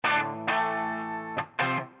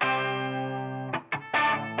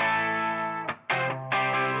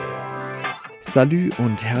Salut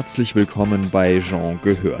und herzlich willkommen bei Jean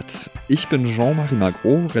gehört. Ich bin Jean-Marie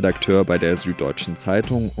Magro, Redakteur bei der Süddeutschen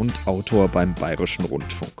Zeitung und Autor beim Bayerischen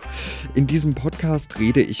Rundfunk. In diesem Podcast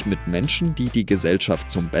rede ich mit Menschen, die die Gesellschaft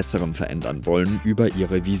zum Besseren verändern wollen, über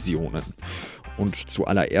ihre Visionen. Und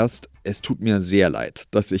zuallererst, es tut mir sehr leid,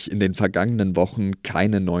 dass ich in den vergangenen Wochen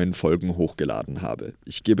keine neuen Folgen hochgeladen habe.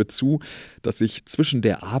 Ich gebe zu, dass ich zwischen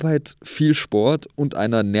der Arbeit, viel Sport und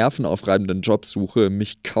einer nervenaufreibenden Jobsuche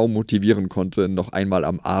mich kaum motivieren konnte, noch einmal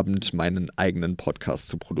am Abend meinen eigenen Podcast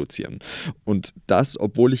zu produzieren. Und das,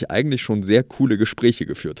 obwohl ich eigentlich schon sehr coole Gespräche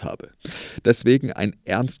geführt habe. Deswegen ein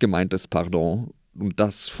ernst gemeintes Pardon. Und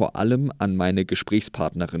das vor allem an meine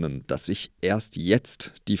Gesprächspartnerinnen, dass ich erst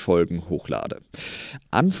jetzt die Folgen hochlade.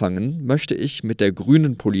 Anfangen möchte ich mit der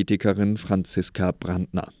grünen Politikerin Franziska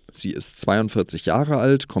Brantner. Sie ist 42 Jahre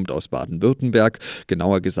alt, kommt aus Baden-Württemberg.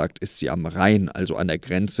 Genauer gesagt ist sie am Rhein, also an der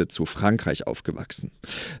Grenze zu Frankreich, aufgewachsen.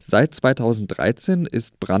 Seit 2013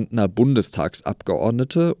 ist Brantner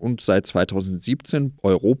Bundestagsabgeordnete und seit 2017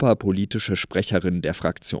 europapolitische Sprecherin der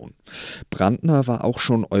Fraktion. Brantner war auch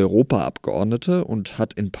schon Europaabgeordnete und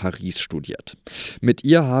hat in Paris studiert. Mit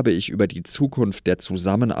ihr habe ich über die Zukunft der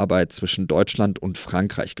Zusammenarbeit zwischen Deutschland und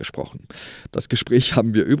Frankreich gesprochen. Das Gespräch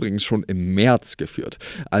haben wir übrigens schon im März geführt.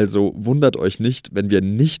 Also wundert euch nicht, wenn wir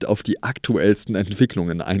nicht auf die aktuellsten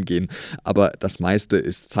Entwicklungen eingehen. Aber das meiste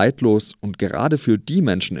ist zeitlos und gerade für die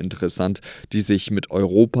Menschen interessant, die sich mit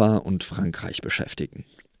Europa und Frankreich beschäftigen.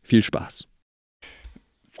 Viel Spaß!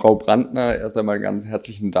 Frau Brantner, erst einmal ganz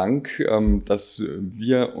herzlichen Dank, dass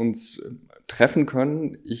wir uns treffen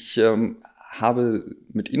können. Ich habe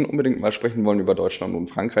mit Ihnen unbedingt mal sprechen wollen über Deutschland und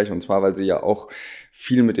Frankreich, und zwar, weil Sie ja auch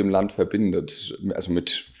viel mit dem Land verbindet, also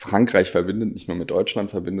mit Frankreich verbindet, nicht nur mit Deutschland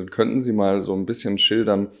verbindet. Könnten Sie mal so ein bisschen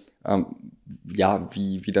schildern,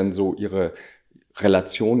 wie dann so Ihre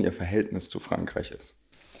Relation, Ihr Verhältnis zu Frankreich ist?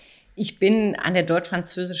 Ich bin an der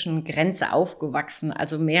deutsch-französischen Grenze aufgewachsen,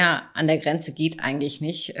 also mehr an der Grenze geht eigentlich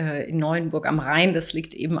nicht. In Neuenburg am Rhein, das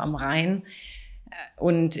liegt eben am Rhein.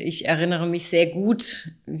 Und ich erinnere mich sehr gut,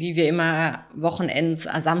 wie wir immer wochenends,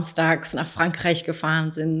 samstags nach Frankreich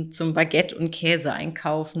gefahren sind, zum Baguette und Käse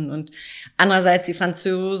einkaufen. Und andererseits die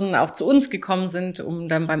Franzosen auch zu uns gekommen sind, um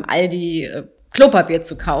dann beim Aldi Klopapier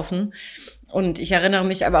zu kaufen. Und ich erinnere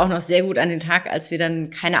mich aber auch noch sehr gut an den Tag, als wir dann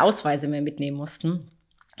keine Ausweise mehr mitnehmen mussten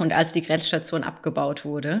und als die Grenzstation abgebaut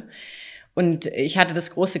wurde. Und ich hatte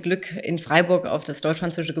das große Glück, in Freiburg auf das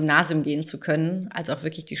deutsch-französische Gymnasium gehen zu können, also auch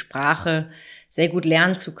wirklich die Sprache sehr gut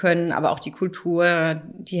lernen zu können, aber auch die Kultur,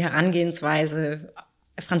 die Herangehensweise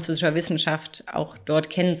französischer Wissenschaft auch dort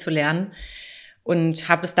kennenzulernen. Und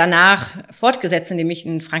habe es danach fortgesetzt, indem ich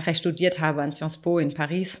in Frankreich studiert habe, an Sciences Po in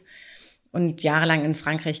Paris und jahrelang in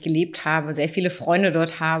Frankreich gelebt habe, sehr viele Freunde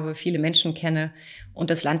dort habe, viele Menschen kenne und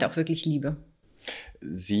das Land auch wirklich liebe.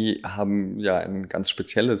 Sie haben ja ein ganz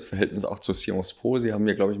spezielles Verhältnis auch zu Sciences Po. Sie haben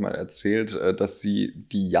mir, glaube ich, mal erzählt, dass Sie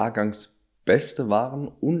die Jahrgangsbeste waren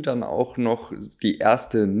und dann auch noch die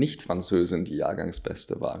erste Nicht-Französin, die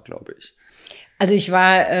Jahrgangsbeste war, glaube ich. Also ich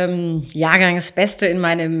war Jahrgangsbeste in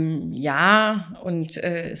meinem Jahr und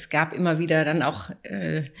es gab immer wieder dann auch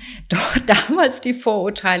damals die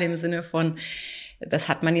Vorurteile im Sinne von, das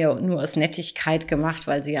hat man ja nur aus Nettigkeit gemacht,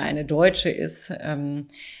 weil sie ja eine Deutsche ist.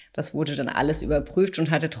 Das wurde dann alles überprüft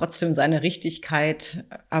und hatte trotzdem seine Richtigkeit.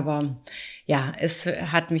 Aber ja, es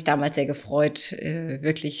hat mich damals sehr gefreut,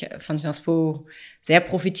 wirklich von Sciences Po sehr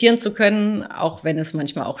profitieren zu können, auch wenn es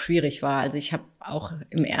manchmal auch schwierig war. Also ich habe auch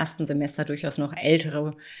im ersten Semester durchaus noch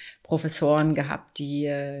ältere Professoren gehabt, die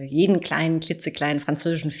jeden klitzekleinen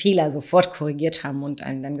französischen Fehler sofort korrigiert haben und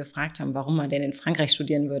einen dann gefragt haben, warum man denn in Frankreich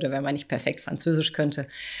studieren würde, wenn man nicht perfekt Französisch könnte.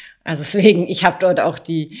 Also deswegen, ich habe dort auch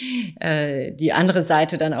die andere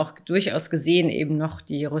Seite dann auch durchaus gesehen, eben noch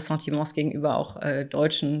die Ressentiments gegenüber auch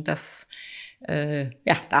Deutschen. Das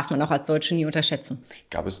darf man auch als Deutsche nie unterschätzen.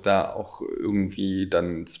 Gab es da auch irgendwie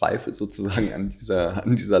dann Zweifel sozusagen an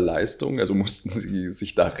dieser Leistung? Also mussten Sie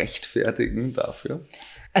sich da rechtfertigen dafür?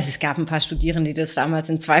 Also es gab ein paar Studierende, die das damals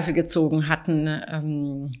in Zweifel gezogen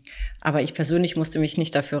hatten, aber ich persönlich musste mich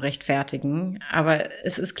nicht dafür rechtfertigen. Aber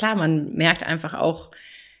es ist klar, man merkt einfach auch,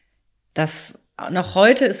 dass noch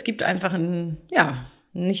heute, es gibt einfach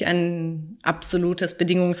nicht ein absolutes,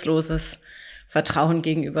 bedingungsloses Vertrauen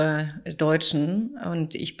gegenüber Deutschen.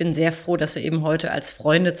 Und ich bin sehr froh, dass wir eben heute als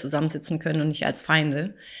Freunde zusammensitzen können und nicht als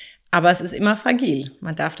Feinde. Aber es ist immer fragil.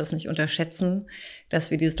 Man darf das nicht unterschätzen, dass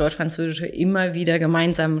wir dieses Deutsch-Französische immer wieder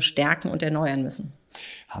gemeinsam stärken und erneuern müssen.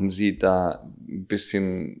 Haben Sie da ein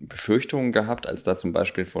bisschen Befürchtungen gehabt, als da zum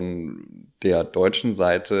Beispiel von der deutschen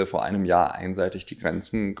Seite vor einem Jahr einseitig die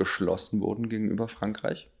Grenzen geschlossen wurden gegenüber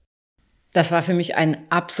Frankreich? Das war für mich ein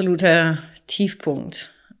absoluter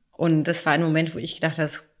Tiefpunkt. Und das war ein Moment, wo ich gedacht habe,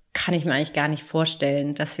 das kann ich mir eigentlich gar nicht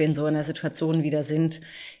vorstellen, dass wir in so einer Situation wieder sind,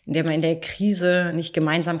 in der man in der Krise nicht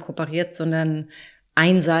gemeinsam kooperiert, sondern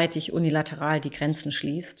einseitig unilateral die Grenzen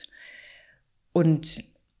schließt. Und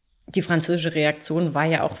die französische Reaktion war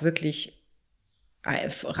ja auch wirklich,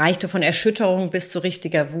 reichte von Erschütterung bis zu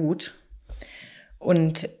richtiger Wut.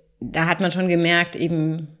 Und da hat man schon gemerkt,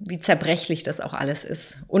 eben wie zerbrechlich das auch alles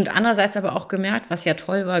ist. Und andererseits aber auch gemerkt, was ja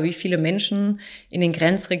toll war, wie viele Menschen in den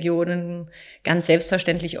Grenzregionen ganz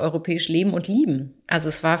selbstverständlich europäisch leben und lieben. Also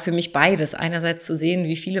es war für mich beides. Einerseits zu sehen,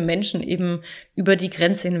 wie viele Menschen eben über die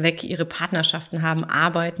Grenze hinweg ihre Partnerschaften haben,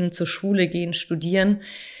 arbeiten, zur Schule gehen, studieren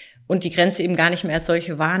und die Grenze eben gar nicht mehr als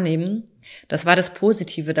solche wahrnehmen. Das war das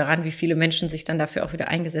Positive daran, wie viele Menschen sich dann dafür auch wieder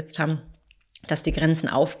eingesetzt haben, dass die Grenzen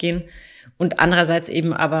aufgehen. Und andererseits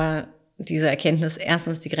eben aber diese Erkenntnis,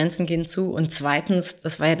 erstens, die Grenzen gehen zu und zweitens,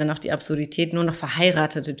 das war ja dann auch die Absurdität, nur noch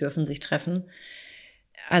Verheiratete dürfen sich treffen.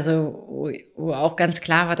 Also wo auch ganz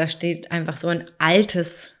klar war, da steht einfach so ein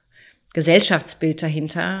altes Gesellschaftsbild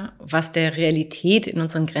dahinter, was der Realität in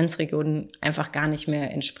unseren Grenzregionen einfach gar nicht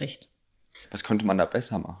mehr entspricht. Was könnte man da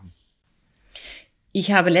besser machen?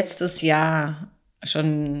 Ich habe letztes Jahr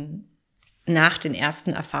schon nach den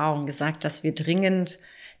ersten Erfahrungen gesagt, dass wir dringend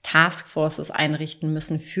Taskforces einrichten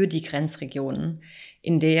müssen für die Grenzregionen,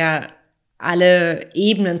 in der alle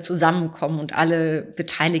Ebenen zusammenkommen und alle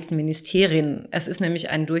beteiligten Ministerien. Es ist nämlich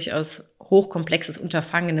ein durchaus hochkomplexes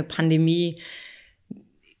Unterfangen, eine Pandemie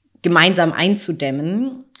gemeinsam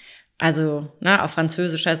einzudämmen. Also auf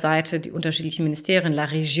französischer Seite die unterschiedlichen Ministerien, la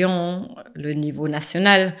Région, le Niveau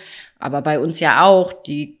National, aber bei uns ja auch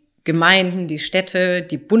die Gemeinden, die Städte,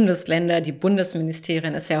 die Bundesländer, die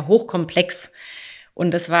Bundesministerien, ist ja hochkomplex.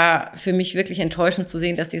 Und es war für mich wirklich enttäuschend zu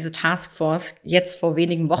sehen, dass diese Taskforce jetzt vor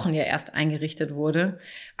wenigen Wochen ja erst eingerichtet wurde,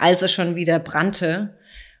 als es schon wieder brannte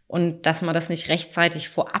und dass man das nicht rechtzeitig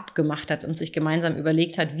vorab gemacht hat und sich gemeinsam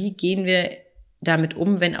überlegt hat, wie gehen wir damit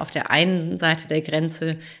um, wenn auf der einen Seite der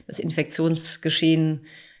Grenze das Infektionsgeschehen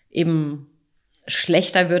eben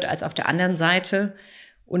schlechter wird als auf der anderen Seite.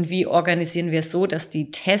 Und wie organisieren wir es so, dass die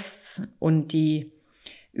Tests und die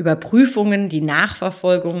Überprüfungen, die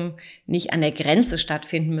Nachverfolgung nicht an der Grenze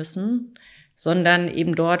stattfinden müssen, sondern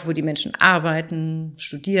eben dort, wo die Menschen arbeiten,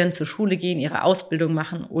 studieren, zur Schule gehen, ihre Ausbildung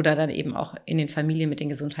machen oder dann eben auch in den Familien mit den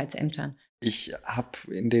Gesundheitsämtern. Ich habe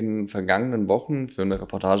in den vergangenen Wochen für eine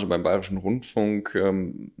Reportage beim Bayerischen Rundfunk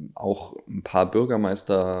auch ein paar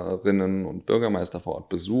Bürgermeisterinnen und Bürgermeister vor Ort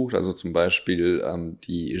besucht, also zum Beispiel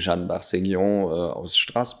die Jeanne Barseguion aus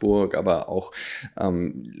Straßburg, aber auch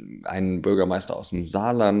einen Bürgermeister aus dem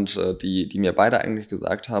Saarland, die mir beide eigentlich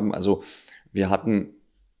gesagt haben, also wir hatten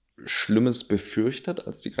Schlimmes befürchtet,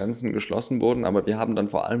 als die Grenzen geschlossen wurden, aber wir haben dann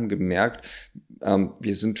vor allem gemerkt,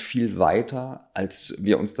 wir sind viel weiter, als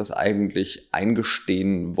wir uns das eigentlich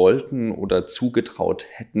eingestehen wollten oder zugetraut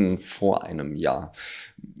hätten vor einem Jahr.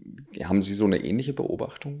 Haben Sie so eine ähnliche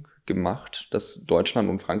Beobachtung gemacht, dass Deutschland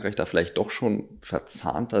und Frankreich da vielleicht doch schon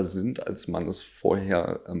verzahnter sind, als man es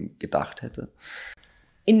vorher gedacht hätte?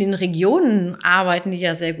 In den Regionen arbeiten die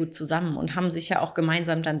ja sehr gut zusammen und haben sich ja auch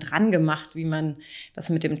gemeinsam dann dran gemacht, wie man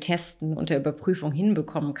das mit dem Testen und der Überprüfung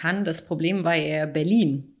hinbekommen kann. Das Problem war ja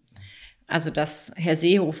Berlin. Also, dass Herr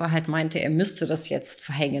Seehofer halt meinte, er müsste das jetzt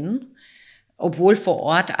verhängen, obwohl vor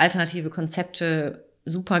Ort alternative Konzepte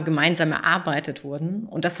super gemeinsam erarbeitet wurden.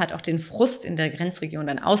 Und das hat auch den Frust in der Grenzregion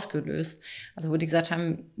dann ausgelöst. Also, wo die gesagt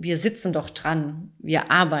haben, wir sitzen doch dran,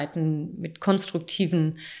 wir arbeiten mit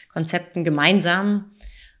konstruktiven Konzepten gemeinsam.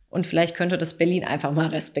 Und vielleicht könnte das Berlin einfach mal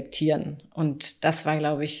respektieren. Und das war,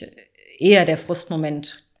 glaube ich, eher der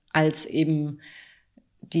Frustmoment als eben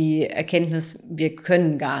die Erkenntnis, wir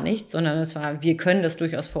können gar nichts, sondern es war, wir können das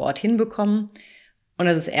durchaus vor Ort hinbekommen. Und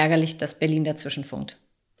es ist ärgerlich, dass Berlin dazwischen funkt.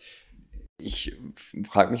 Ich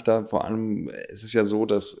frage mich da vor allem, es ist ja so,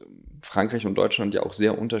 dass Frankreich und Deutschland ja auch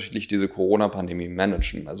sehr unterschiedlich diese Corona-Pandemie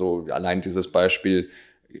managen. Also allein dieses Beispiel,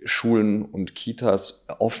 Schulen und Kitas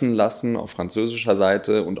offen lassen auf französischer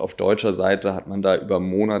Seite und auf deutscher Seite hat man da über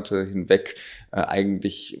Monate hinweg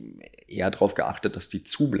eigentlich eher darauf geachtet, dass die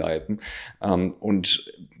zubleiben.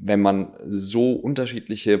 Und wenn man so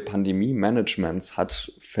unterschiedliche Pandemie-Managements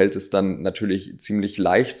hat, fällt es dann natürlich ziemlich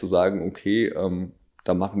leicht zu sagen, okay,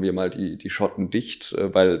 da machen wir mal die Schotten dicht,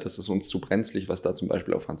 weil das ist uns zu brenzlig, was da zum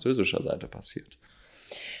Beispiel auf französischer Seite passiert.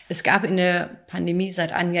 Es gab in der Pandemie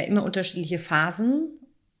seit einem Jahr immer unterschiedliche Phasen.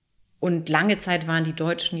 Und lange Zeit waren die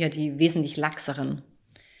Deutschen ja die wesentlich laxeren.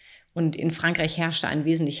 Und in Frankreich herrschte ein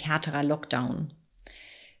wesentlich härterer Lockdown.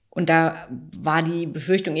 Und da war die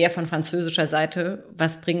Befürchtung eher von französischer Seite,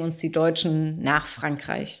 was bringen uns die Deutschen nach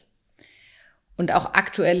Frankreich? Und auch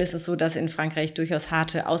aktuell ist es so, dass in Frankreich durchaus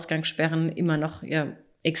harte Ausgangssperren immer noch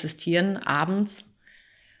existieren abends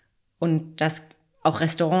und dass auch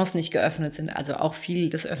Restaurants nicht geöffnet sind, also auch viel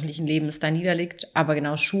des öffentlichen Lebens da niederliegt. Aber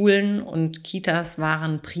genau Schulen und Kitas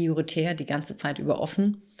waren prioritär die ganze Zeit über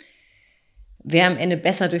offen. Wer am Ende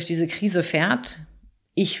besser durch diese Krise fährt,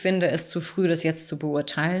 ich finde es zu früh, das jetzt zu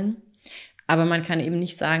beurteilen. Aber man kann eben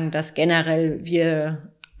nicht sagen, dass generell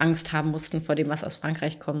wir Angst haben mussten vor dem, was aus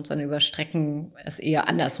Frankreich kommt, sondern über Strecken es eher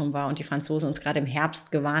andersrum war und die Franzosen uns gerade im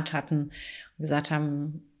Herbst gewarnt hatten und gesagt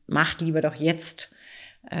haben, macht lieber doch jetzt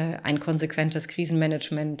ein konsequentes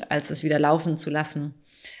Krisenmanagement, als es wieder laufen zu lassen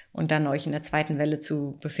und dann euch in der zweiten Welle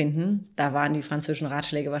zu befinden. Da waren die französischen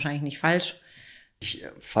Ratschläge wahrscheinlich nicht falsch. Ich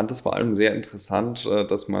fand es vor allem sehr interessant,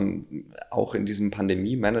 dass man auch in diesem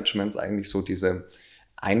Pandemie-Management eigentlich so diese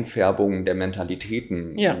Einfärbung der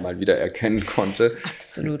Mentalitäten mal wieder erkennen konnte.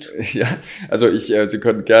 Absolut. Ja, also Sie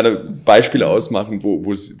können gerne Beispiele ausmachen,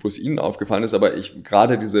 wo es Ihnen aufgefallen ist, aber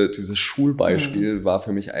gerade dieses Schulbeispiel war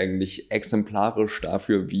für mich eigentlich exemplarisch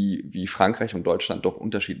dafür, wie Frankreich und Deutschland doch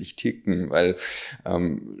unterschiedlich ticken, weil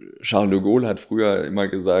Charles de Gaulle hat früher immer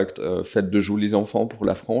gesagt, faites de jolis enfants pour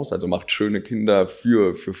la France, also macht schöne Kinder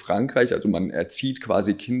für Frankreich, also man erzieht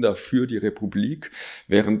quasi Kinder für die Republik,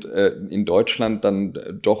 während in Deutschland dann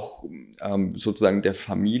doch sozusagen der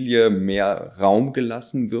Familie mehr Raum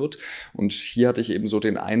gelassen wird. Und hier hatte ich eben so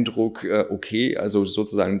den Eindruck, okay, also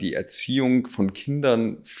sozusagen die Erziehung von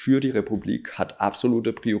Kindern für die Republik hat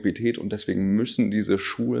absolute Priorität und deswegen müssen diese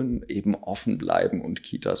Schulen eben offen bleiben und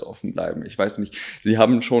Kitas offen bleiben. Ich weiß nicht, Sie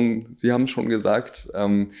haben schon gesagt,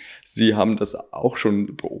 Sie haben das auch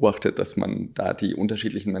schon beobachtet, dass man da die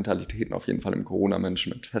unterschiedlichen Mentalitäten auf jeden Fall im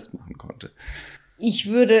Corona-Management festmachen konnte.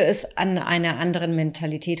 Ich würde es an einer anderen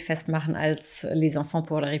Mentalität festmachen als Les Enfants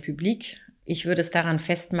pour la République. Ich würde es daran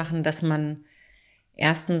festmachen, dass man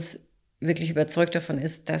erstens wirklich überzeugt davon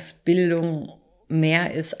ist, dass Bildung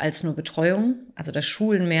mehr ist als nur Betreuung, also dass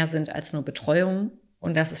Schulen mehr sind als nur Betreuung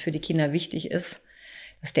und dass es für die Kinder wichtig ist.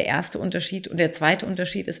 Das ist der erste Unterschied. Und der zweite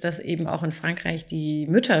Unterschied ist, dass eben auch in Frankreich die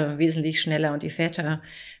Mütter wesentlich schneller und die Väter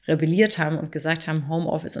rebelliert haben und gesagt haben,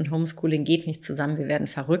 Homeoffice und Homeschooling geht nicht zusammen, wir werden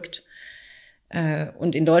verrückt.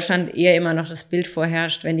 Und in Deutschland eher immer noch das Bild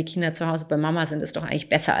vorherrscht, wenn die Kinder zu Hause bei Mama sind, ist doch eigentlich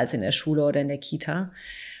besser als in der Schule oder in der Kita.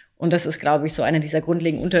 Und das ist, glaube ich, so einer dieser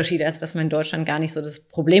grundlegenden Unterschiede, als dass man in Deutschland gar nicht so das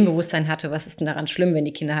Problembewusstsein hatte, was ist denn daran schlimm, wenn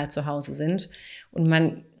die Kinder halt zu Hause sind. Und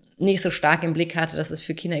man nicht so stark im Blick hatte, dass es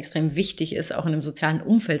für Kinder extrem wichtig ist, auch in einem sozialen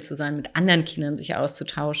Umfeld zu sein, mit anderen Kindern sich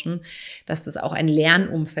auszutauschen, dass das auch ein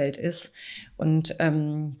Lernumfeld ist. Und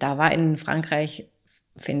da war in Frankreich,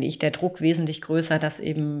 finde ich, der Druck wesentlich größer, dass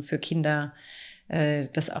eben für Kinder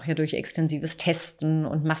das auch ja durch extensives Testen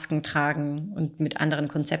und Masken tragen und mit anderen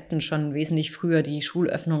Konzepten schon wesentlich früher die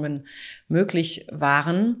Schulöffnungen möglich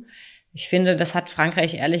waren. Ich finde, das hat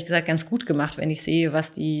Frankreich ehrlich gesagt ganz gut gemacht, wenn ich sehe,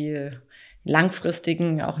 was die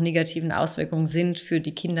langfristigen, auch negativen Auswirkungen sind für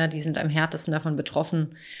die Kinder, die sind am härtesten davon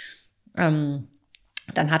betroffen. Dann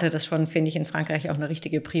hatte das schon, finde ich, in Frankreich auch eine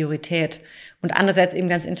richtige Priorität. Und andererseits eben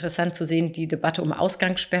ganz interessant zu sehen, die Debatte um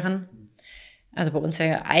Ausgangssperren. Also bei uns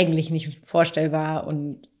ja eigentlich nicht vorstellbar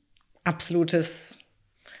und absolutes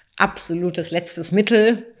letztes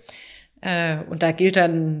Mittel. Und da gilt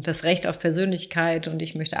dann das Recht auf Persönlichkeit und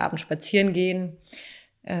ich möchte abends spazieren gehen.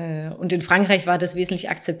 Und in Frankreich war das wesentlich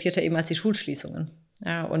akzeptierter eben als die Schulschließungen.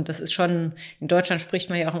 Ja, und das ist schon, in Deutschland spricht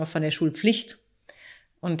man ja auch immer von der Schulpflicht.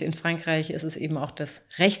 Und in Frankreich ist es eben auch das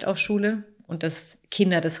Recht auf Schule und dass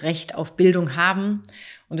Kinder das Recht auf Bildung haben.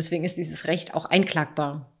 Und deswegen ist dieses Recht auch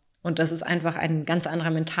einklagbar. Und das ist einfach ein ganz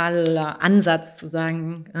anderer mentaler Ansatz zu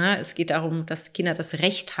sagen, es geht darum, dass Kinder das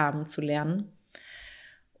Recht haben zu lernen.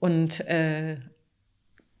 Und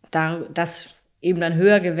das eben dann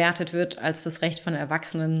höher gewertet wird als das Recht von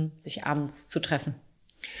Erwachsenen, sich abends zu treffen.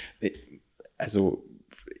 Also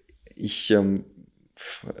ich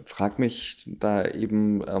frage mich da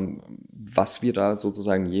eben, was wir da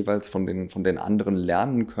sozusagen jeweils von den anderen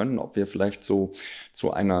lernen können, ob wir vielleicht so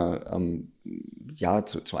zu einer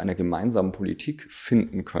gemeinsamen Politik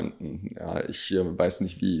finden könnten. Ja, ich weiß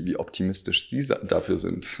nicht, wie optimistisch Sie dafür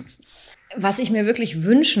sind. Was ich mir wirklich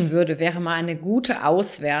wünschen würde, wäre mal eine gute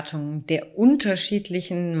Auswertung der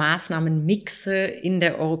unterschiedlichen Maßnahmenmixe in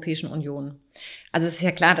der Europäischen Union. Also es ist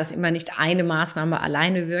ja klar, dass immer nicht eine Maßnahme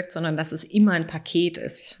alleine wirkt, sondern dass es immer ein Paket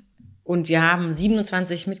ist. Und wir haben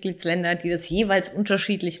 27 Mitgliedsländer, die das jeweils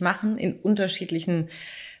unterschiedlich machen, in unterschiedlichen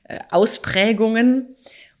Ausprägungen.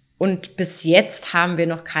 Und bis jetzt haben wir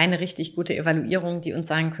noch keine richtig gute Evaluierung, die uns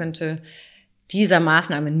sagen könnte, dieser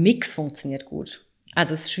Maßnahmenmix funktioniert gut.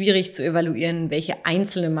 Also es ist schwierig zu evaluieren, welche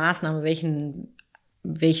einzelne Maßnahme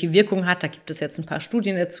welche Wirkung hat. Da gibt es jetzt ein paar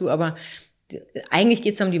Studien dazu, aber eigentlich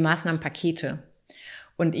geht es um die Maßnahmenpakete.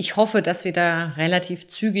 Und ich hoffe, dass wir da relativ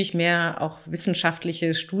zügig mehr auch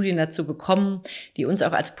wissenschaftliche Studien dazu bekommen, die uns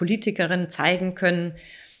auch als Politikerin zeigen können,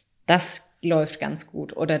 das läuft ganz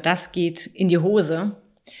gut oder das geht in die Hose.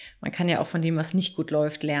 Man kann ja auch von dem, was nicht gut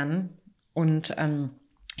läuft, lernen. Und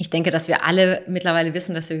ich denke, dass wir alle mittlerweile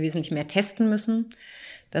wissen, dass wir wesentlich mehr testen müssen,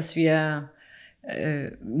 dass wir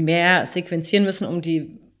mehr sequenzieren müssen, um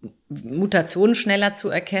die Mutationen schneller zu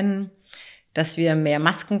erkennen, dass wir mehr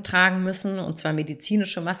Masken tragen müssen, und zwar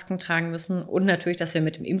medizinische Masken tragen müssen und natürlich, dass wir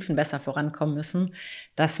mit dem Impfen besser vorankommen müssen.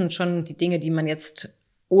 Das sind schon die Dinge, die man jetzt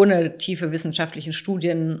ohne tiefe wissenschaftliche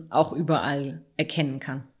Studien auch überall erkennen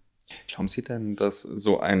kann. Glauben Sie denn, dass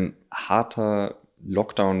so ein harter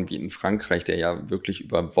Lockdown wie in Frankreich, der ja wirklich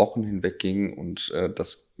über Wochen hinweg ging und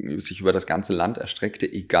das sich über das ganze Land erstreckte,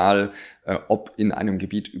 egal ob in einem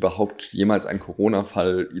Gebiet überhaupt jemals ein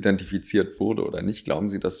Corona-Fall identifiziert wurde oder nicht, glauben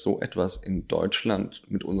Sie, dass so etwas in Deutschland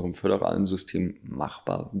mit unserem föderalen System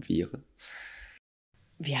machbar wäre?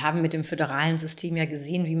 Wir haben mit dem föderalen System ja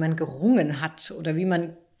gesehen, wie man gerungen hat oder wie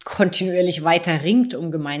man kontinuierlich weiter ringt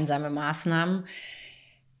um gemeinsame Maßnahmen.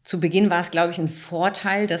 Zu Beginn war es, glaube ich, ein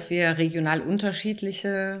Vorteil, dass wir regional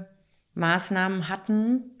unterschiedliche Maßnahmen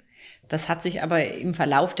hatten. Das hat sich aber im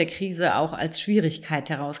Verlauf der Krise auch als Schwierigkeit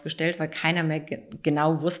herausgestellt, weil keiner mehr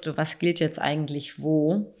genau wusste, was gilt jetzt eigentlich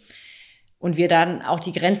wo. Und wir dann auch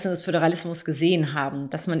die Grenzen des Föderalismus gesehen haben,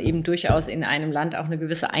 dass man eben durchaus in einem Land auch eine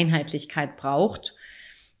gewisse Einheitlichkeit braucht.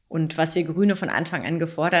 Und was wir Grüne von Anfang an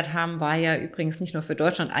gefordert haben, war ja übrigens nicht nur für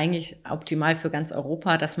Deutschland, eigentlich optimal für ganz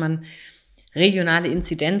Europa, dass man regionale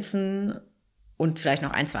Inzidenzen und vielleicht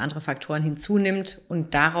noch ein, zwei andere Faktoren hinzunimmt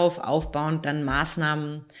und darauf aufbauend dann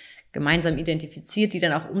Maßnahmen gemeinsam identifiziert, die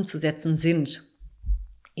dann auch umzusetzen sind.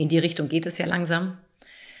 In die Richtung geht es ja langsam,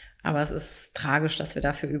 aber es ist tragisch, dass wir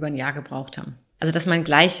dafür über ein Jahr gebraucht haben. Also dass man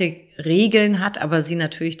gleiche Regeln hat, aber sie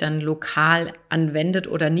natürlich dann lokal anwendet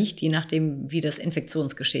oder nicht, je nachdem, wie das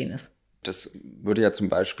Infektionsgeschehen ist. Das würde ja zum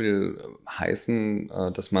Beispiel heißen,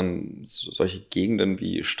 dass man solche Gegenden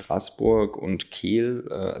wie Straßburg und Kehl,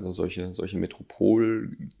 also solche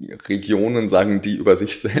Metropolregionen, sagen die über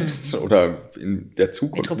sich selbst oder in der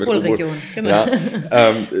Zukunft. Metropolregion, genau.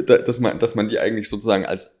 Ja, dass man die eigentlich sozusagen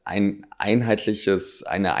als eine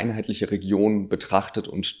einheitliche Region betrachtet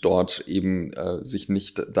und dort eben sich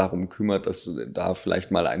nicht darum kümmert, dass da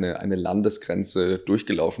vielleicht mal eine Landesgrenze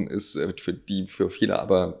durchgelaufen ist, für viele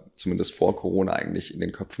aber zumindest vor Corona eigentlich in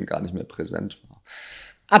den Köpfen gar nicht mehr präsent war.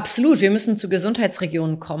 Absolut, wir müssen zu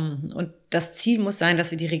Gesundheitsregionen kommen. Und das Ziel muss sein,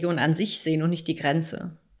 dass wir die Region an sich sehen und nicht die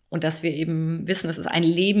Grenze. Und dass wir eben wissen, es ist ein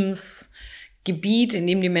Lebensgebiet, in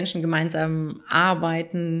dem die Menschen gemeinsam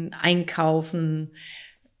arbeiten, einkaufen,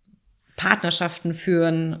 Partnerschaften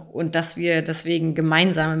führen und dass wir deswegen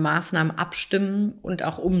gemeinsame Maßnahmen abstimmen und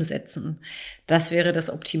auch umsetzen. Das wäre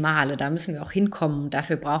das Optimale. Da müssen wir auch hinkommen.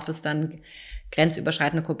 Dafür braucht es dann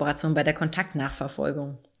grenzüberschreitende Kooperation bei der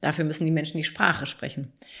Kontaktnachverfolgung. Dafür müssen die Menschen die Sprache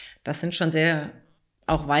sprechen. Das sind schon sehr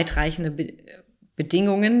auch weitreichende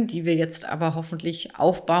Bedingungen, die wir jetzt aber hoffentlich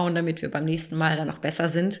aufbauen, damit wir beim nächsten Mal dann noch besser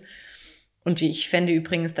sind. Und ich fände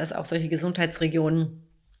übrigens, dass auch solche Gesundheitsregionen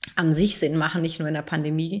an sich Sinn machen, nicht nur in der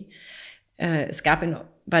Pandemie. Es gab in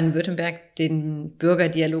Baden-Württemberg den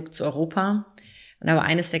Bürgerdialog zu Europa. Und da war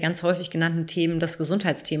eines der ganz häufig genannten Themen das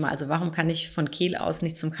Gesundheitsthema. Also warum kann ich von Kehl aus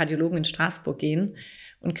nicht zum Kardiologen in Straßburg gehen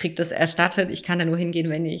und kriege das erstattet? Ich kann da nur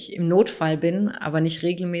hingehen, wenn ich im Notfall bin, aber nicht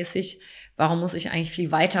regelmäßig. Warum muss ich eigentlich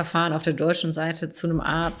viel weiter fahren auf der deutschen Seite zu einem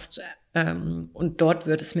Arzt? Und dort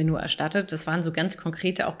wird es mir nur erstattet. Das waren so ganz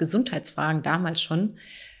konkrete auch Gesundheitsfragen damals schon.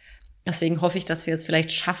 Deswegen hoffe ich, dass wir es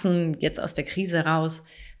vielleicht schaffen, jetzt aus der Krise raus,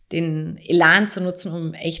 den Elan zu nutzen,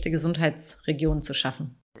 um echte Gesundheitsregionen zu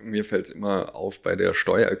schaffen. Mir fällt es immer auf bei der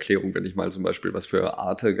Steuererklärung, wenn ich mal zum Beispiel was für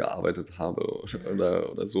Arte gearbeitet habe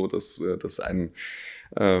oder so, dass ein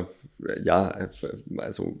also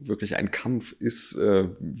wirklich ein Kampf ist,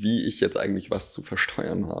 wie ich jetzt eigentlich was zu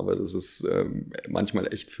versteuern habe. Das ist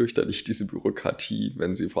manchmal echt fürchterlich, diese Bürokratie,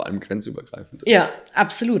 wenn sie vor allem grenzübergreifend ist. Ja,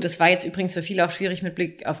 absolut. Das war jetzt übrigens für viele auch schwierig mit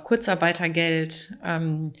Blick auf Kurzarbeitergeld.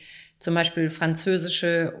 Zum Beispiel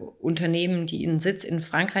französische Unternehmen, die einen Sitz in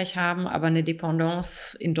Frankreich haben, aber eine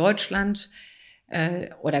Dependance in Deutschland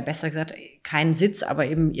oder besser gesagt keinen Sitz, aber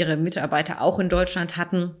eben ihre Mitarbeiter auch in Deutschland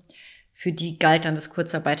hatten. Für die galt dann das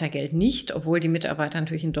Kurzarbeitergeld nicht, obwohl die Mitarbeiter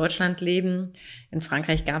natürlich in Deutschland leben. In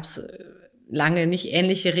Frankreich gab es lange nicht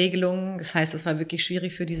ähnliche Regelungen. Das heißt, es war wirklich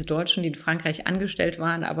schwierig für diese Deutschen, die in Frankreich angestellt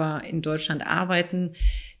waren, aber in Deutschland arbeiten.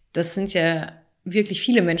 Das sind ja wirklich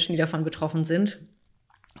viele Menschen, die davon betroffen sind.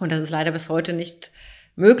 Und das ist leider bis heute nicht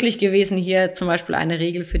möglich gewesen, hier zum Beispiel eine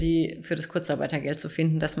Regel für das Kurzarbeitergeld zu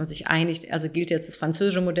finden, dass man sich einigt. Also gilt jetzt das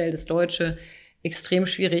französische Modell, das deutsche. extrem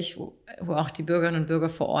schwierig, wo auch die Bürgerinnen und Bürger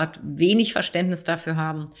vor Ort wenig Verständnis dafür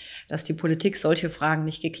haben, dass die Politik solche Fragen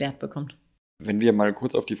nicht geklärt bekommt. Wenn wir mal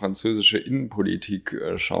kurz auf die französische Innenpolitik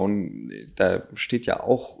schauen, da steht ja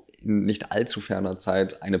auch in nicht allzu ferner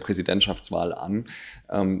Zeit eine Präsidentschaftswahl an.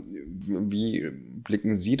 Wie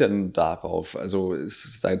blicken Sie denn darauf? Also es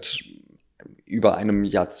ist seit über einem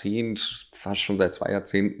Jahrzehnt, fast schon seit 2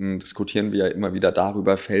 Jahrzehnten, diskutieren wir ja immer wieder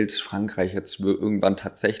darüber, fällt Frankreich jetzt irgendwann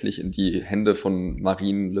tatsächlich in die Hände von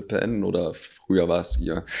Marine Le Pen oder früher war es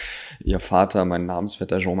ihr Vater, mein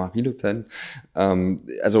Namensvetter Jean-Marie Le Pen.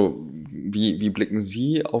 Also wie blicken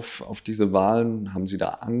Sie auf diese Wahlen? Haben Sie da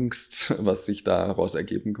Angst, was sich daraus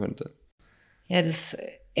ergeben könnte? Ja, das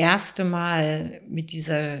erste Mal mit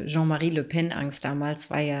dieser Jean-Marie Le Pen-Angst damals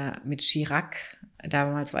war ja mit Chirac.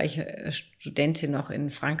 Damals war ich Studentin noch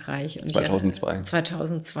in Frankreich. Und 2002.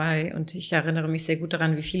 2002. Und ich erinnere mich sehr gut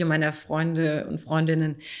daran, wie viele meiner Freunde und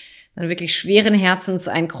Freundinnen dann wirklich schweren Herzens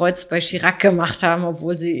ein Kreuz bei Chirac gemacht haben,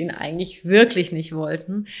 obwohl sie ihn eigentlich wirklich nicht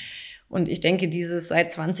wollten. Und ich denke, dieses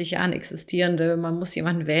seit 20 Jahren existierende, man muss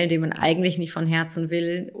jemanden wählen, den man eigentlich nicht von Herzen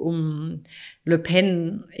will, um Le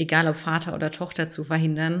Pen, egal ob Vater oder Tochter, zu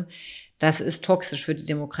verhindern, das ist toxisch für die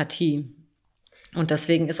Demokratie. Und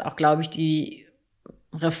deswegen ist auch, glaube ich, die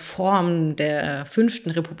Reform der 5.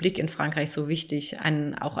 Republik in Frankreich so wichtig,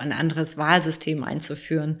 auch ein anderes Wahlsystem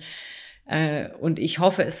einzuführen. Und ich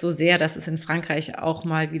hoffe es so sehr, dass es in Frankreich auch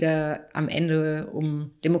mal wieder am Ende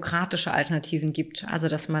um demokratische Alternativen gibt. Also,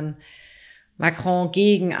 dass man Macron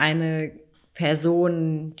gegen eine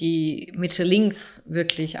Person, die Mitte links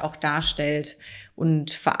wirklich auch darstellt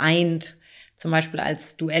und vereint, zum Beispiel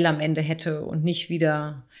als Duell am Ende hätte und nicht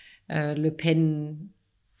wieder Le Pen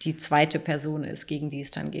die zweite Person ist, gegen die es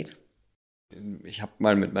dann geht. Ich habe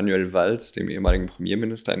mal mit Manuel Valls, dem ehemaligen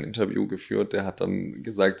Premierminister, ein Interview geführt. Der hat dann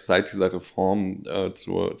gesagt, seit dieser Reform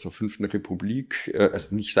zur 5. Republik, also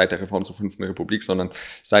nicht seit der Reform zur 5. Republik, sondern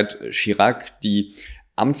seit Chirac die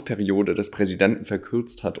Amtsperiode des Präsidenten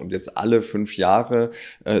verkürzt hat und jetzt alle 5 Jahre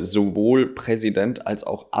sowohl Präsident als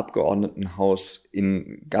auch Abgeordnetenhaus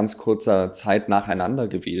in ganz kurzer Zeit nacheinander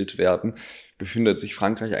gewählt werden, befindet sich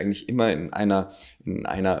Frankreich eigentlich immer in einem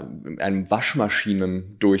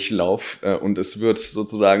Waschmaschinendurchlauf und es wird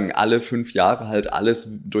sozusagen alle 5 Jahre halt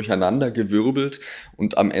alles durcheinander gewirbelt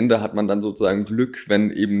und am Ende hat man dann sozusagen Glück,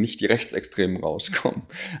 wenn eben nicht die Rechtsextremen rauskommen.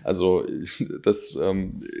 Also das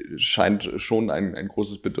scheint schon ein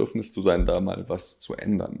großes Bedürfnis zu sein, da mal was zu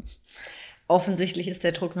ändern. Offensichtlich ist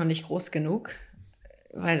der Druck noch nicht groß genug,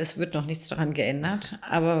 weil es wird noch nichts daran geändert,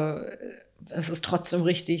 aber es ist trotzdem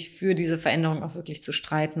richtig, für diese Veränderung auch wirklich zu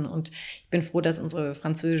streiten. Und ich bin froh, dass unsere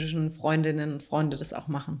französischen Freundinnen und Freunde das auch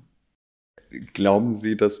machen. Glauben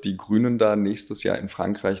Sie, dass die Grünen da nächstes Jahr in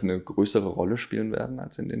Frankreich eine größere Rolle spielen werden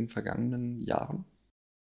als in den vergangenen Jahren?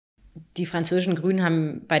 Die französischen Grünen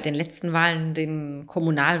haben bei den letzten Wahlen, den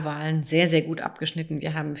Kommunalwahlen, sehr, sehr gut abgeschnitten.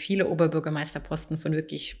 Wir haben viele Oberbürgermeisterposten von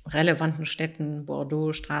wirklich relevanten Städten,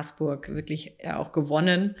 Bordeaux, Straßburg, wirklich auch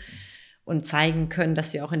gewonnen. Und zeigen können,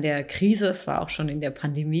 dass wir auch in der Krise, es war auch schon in der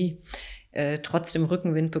Pandemie, trotzdem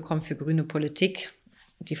Rückenwind bekommen für grüne Politik.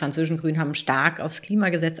 Die französischen Grünen haben stark aufs Klima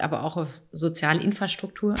gesetzt, aber auch auf soziale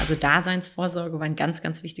Infrastruktur. Also Daseinsvorsorge war ein ganz,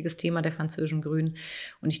 ganz wichtiges Thema der französischen Grünen.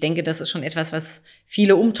 Und ich denke, das ist schon etwas, was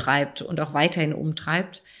viele umtreibt und auch weiterhin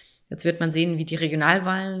umtreibt. Jetzt wird man sehen, wie die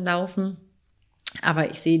Regionalwahlen laufen.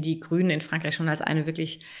 Aber ich sehe die Grünen in Frankreich schon als eine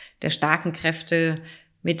wirklich der starken Kräfte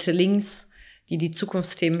Mitte links, die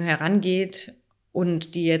Zukunftsthemen herangeht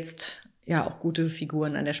und die jetzt ja auch gute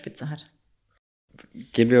Figuren an der Spitze hat.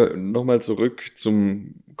 Gehen wir nochmal zurück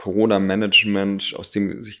zum Corona-Management, aus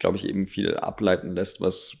dem sich, glaube ich, eben viel ableiten lässt,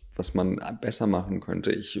 was man besser machen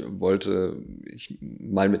könnte. Ich wollte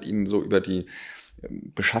mal mit Ihnen so über die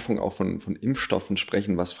Beschaffung auch von Impfstoffen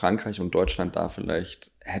sprechen, was Frankreich und Deutschland da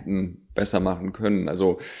vielleicht hätten besser machen können.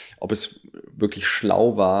 Also ob es wirklich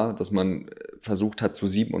schlau war, dass man versucht hat, zu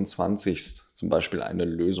 27 zum Beispiel eine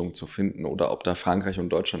Lösung zu finden oder ob da Frankreich und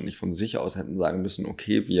Deutschland nicht von sich aus hätten sagen müssen,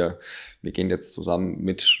 okay, wir gehen jetzt zusammen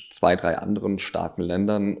mit 2, 3 anderen starken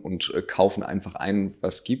Ländern und kaufen einfach ein,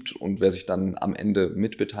 was gibt und wer sich dann am Ende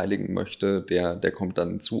mitbeteiligen möchte, der kommt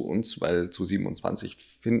dann zu uns, weil zu 27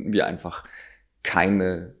 finden wir einfach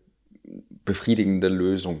keine befriedigende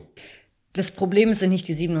Lösung. Das Problem sind nicht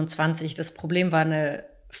die 27. Das Problem war eine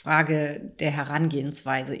Frage der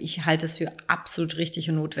Herangehensweise. Ich halte es für absolut richtig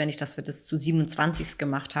und notwendig, dass wir das zu 27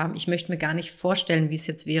 gemacht haben. Ich möchte mir gar nicht vorstellen, wie es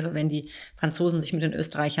jetzt wäre, wenn die Franzosen sich mit den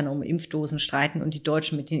Österreichern um Impfdosen streiten und die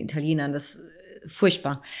Deutschen mit den Italienern. Das ist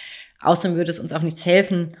furchtbar. Außerdem würde es uns auch nichts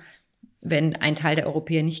helfen, wenn ein Teil der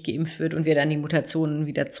Europäer nicht geimpft wird und wir dann die Mutationen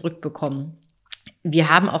wieder zurückbekommen. Wir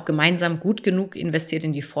haben auch gemeinsam gut genug investiert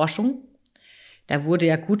in die Forschung. Da wurde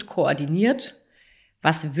ja gut koordiniert.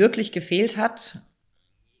 Was wirklich gefehlt hat,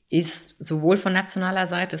 ist sowohl von nationaler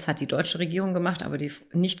Seite, das hat die deutsche Regierung gemacht, aber die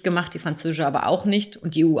französische aber auch nicht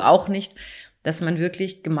und die EU auch nicht, dass man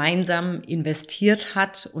wirklich gemeinsam investiert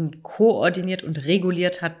hat und koordiniert und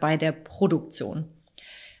reguliert hat bei der Produktion.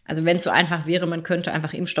 Also wenn es so einfach wäre, man könnte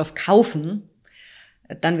einfach Impfstoff kaufen,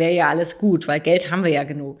 dann wäre ja alles gut, weil Geld haben wir ja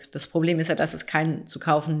genug. Das Problem ist ja, dass es keinen zu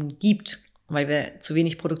kaufen gibt, weil wir zu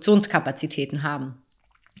wenig Produktionskapazitäten haben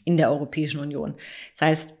in der Europäischen Union. Das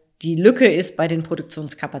heißt, die Lücke ist bei den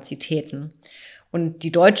Produktionskapazitäten. Und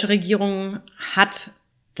die deutsche Regierung hat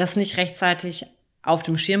das nicht rechtzeitig auf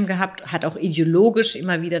dem Schirm gehabt, hat auch ideologisch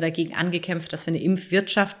immer wieder dagegen angekämpft, dass wir eine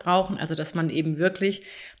Impfwirtschaft brauchen, also dass man eben wirklich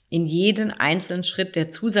in jeden einzelnen Schritt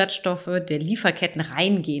der Zusatzstoffe, der Lieferketten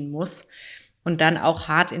reingehen muss und dann auch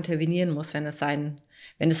hart intervenieren muss, wenn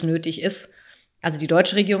es nötig ist. Also die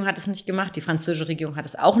deutsche Regierung hat es nicht gemacht, die französische Regierung hat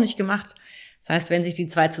es auch nicht gemacht. Das heißt, wenn sich die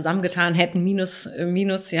zwei zusammengetan hätten,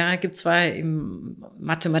 Minus, ja, gibt zwar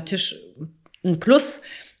mathematisch ein Plus,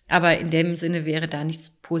 aber in dem Sinne wäre da nichts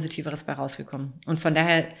Positiveres bei rausgekommen. Und von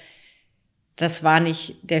daher, das war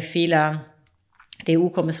nicht der Fehler der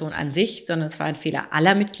EU-Kommission an sich, sondern es war ein Fehler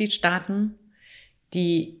aller Mitgliedstaaten,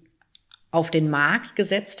 die auf den Markt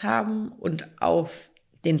gesetzt haben und auf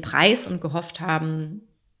den Preis und gehofft haben,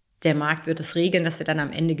 der Markt wird es regeln, dass wir dann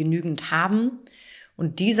am Ende genügend haben.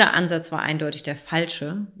 Und dieser Ansatz war eindeutig der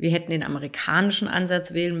falsche. Wir hätten den amerikanischen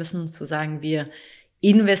Ansatz wählen müssen, zu sagen, wir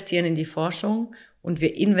investieren in die Forschung und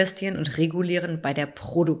wir investieren und regulieren bei der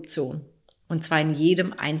Produktion. Und zwar in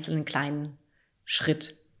jedem einzelnen kleinen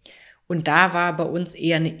Schritt. Und da war bei uns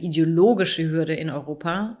eher eine ideologische Hürde in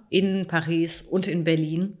Europa, in Paris und in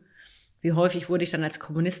Berlin. Wie häufig wurde ich dann als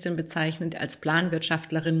Kommunistin bezeichnet, als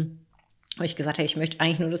Planwirtschaftlerin, weil ich gesagt habe, ich möchte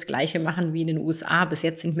eigentlich nur das Gleiche machen wie in den USA. Bis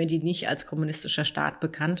jetzt sind mir die nicht als kommunistischer Staat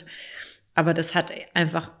bekannt. Aber das hat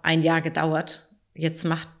einfach ein Jahr gedauert. Jetzt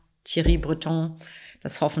macht Thierry Breton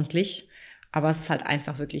das hoffentlich. Aber es ist halt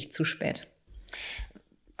einfach wirklich zu spät.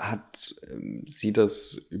 Hat Sie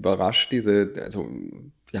das überrascht, also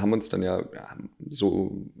wir haben uns dann ja,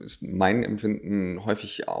 so ist mein Empfinden,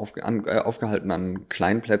 häufig aufgehalten an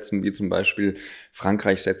kleinen Plätzen, wie zum Beispiel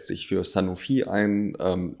Frankreich setzt sich für Sanofi ein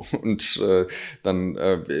also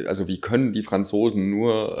wie können die Franzosen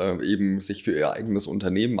nur eben sich für ihr eigenes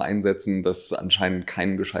Unternehmen einsetzen, das anscheinend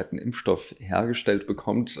keinen gescheiten Impfstoff hergestellt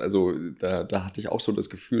bekommt. Also da hatte ich auch so das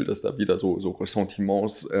Gefühl, dass da wieder so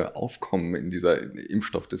Ressentiments aufkommen in dieser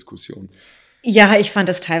Impfstoffdiskussion. Ja, ich fand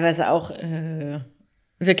das teilweise auch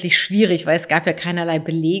wirklich schwierig, weil es gab ja keinerlei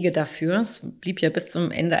Belege dafür. Es blieb ja bis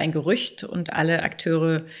zum Ende ein Gerücht und alle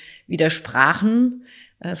Akteure widersprachen.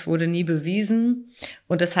 Es wurde nie bewiesen.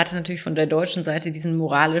 Und das hatte natürlich von der deutschen Seite diesen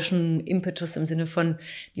moralischen Impetus im Sinne von,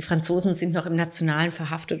 die Franzosen sind noch im Nationalen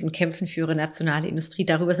verhaftet und kämpfen für ihre nationale Industrie.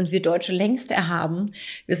 Darüber sind wir Deutsche längst erhaben.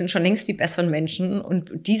 Wir sind schon längst die besseren Menschen.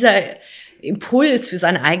 Und dieser Impuls, für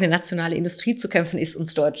seine eigene nationale Industrie zu kämpfen, ist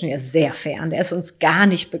uns Deutschen ja sehr fern. Der ist uns gar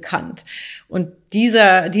nicht bekannt. Und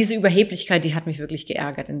diese Überheblichkeit, die hat mich wirklich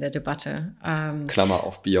geärgert in der Debatte. Klammer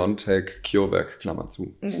auf BioNTech, CureVac, Klammer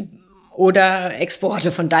zu. Oder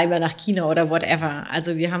Exporte von Daimler nach China oder whatever.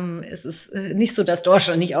 Also es ist nicht so, dass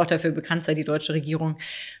Deutschland nicht auch dafür bekannt sei, die deutsche Regierung,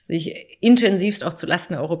 sich intensivst auch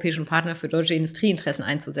zulasten der europäischen Partner für deutsche Industrieinteressen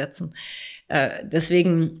einzusetzen.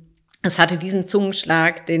 Deswegen, es hatte diesen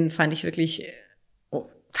Zungenschlag, den fand ich wirklich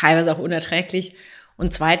teilweise auch unerträglich.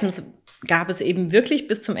 Und zweitens gab es eben wirklich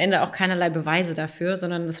bis zum Ende auch keinerlei Beweise dafür,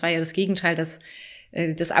 sondern es war ja das Gegenteil, dass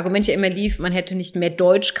das Argument ja immer lief, man hätte nicht mehr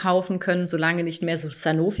Deutsch kaufen können, solange nicht mehr so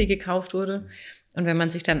Sanofi gekauft wurde. Und wenn man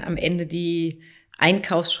sich dann am Ende die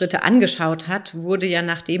Einkaufsschritte angeschaut hat, wurde ja,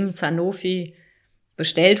 nachdem Sanofi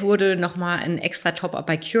bestellt wurde, nochmal ein extra Top-up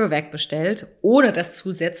bei CureVac bestellt, ohne dass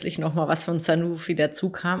zusätzlich nochmal was von Sanofi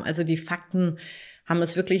dazu kam. Also die Fakten haben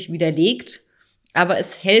es wirklich widerlegt, aber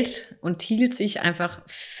es hält und hielt sich einfach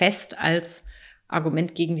fest als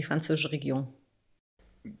Argument gegen die französische Regierung.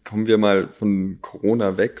 Kommen wir mal von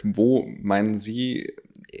Corona weg. Wo, meinen Sie,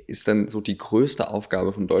 ist denn so die größte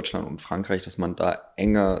Aufgabe von Deutschland und Frankreich, dass man da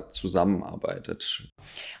enger zusammenarbeitet?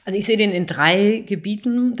 Also ich sehe den in 3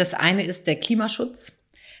 Gebieten. Das eine ist der Klimaschutz,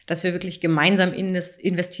 dass wir wirklich gemeinsam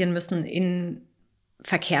investieren müssen in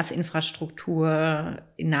Verkehrsinfrastruktur,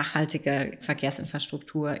 in nachhaltige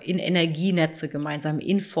Verkehrsinfrastruktur, in Energienetze gemeinsam,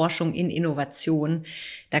 in Forschung, in Innovation.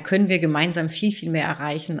 Da können wir gemeinsam viel, viel mehr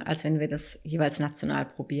erreichen, als wenn wir das jeweils national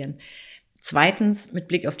probieren. Zweitens, mit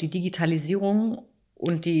Blick auf die Digitalisierung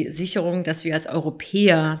und die Sicherung, dass wir als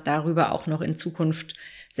Europäer darüber auch noch in Zukunft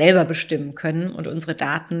selber bestimmen können und unsere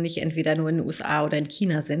Daten nicht entweder nur in den USA oder in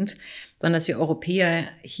China sind, sondern dass wir Europäer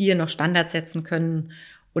hier noch Standards setzen können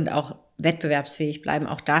und auch wettbewerbsfähig bleiben.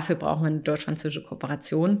 Auch dafür brauchen wir eine deutsch-französische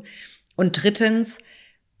Kooperation. Und drittens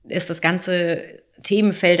ist das ganze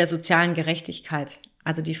Themenfeld der sozialen Gerechtigkeit.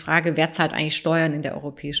 Also die Frage, wer zahlt eigentlich Steuern in der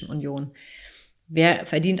Europäischen Union? Wer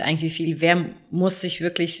verdient eigentlich wie viel? Wer muss sich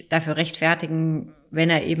wirklich dafür rechtfertigen, wenn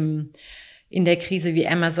er eben in der Krise wie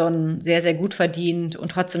Amazon sehr, sehr gut verdient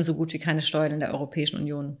und trotzdem so gut wie keine Steuern in der Europäischen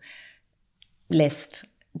Union lässt?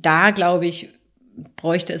 Da, glaube ich,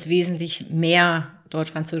 bräuchte es wesentlich mehr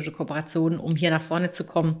deutsch-französische Kooperation, um hier nach vorne zu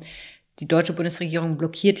kommen. Die deutsche Bundesregierung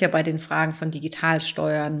blockiert ja bei den Fragen von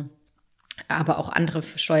Digitalsteuern, aber auch andere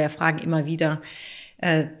Steuerfragen immer wieder.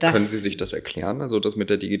 Können Sie sich das erklären, also das mit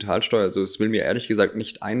der Digitalsteuer? Also es will mir ehrlich gesagt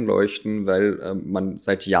nicht einleuchten, weil man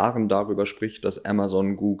seit Jahren darüber spricht, dass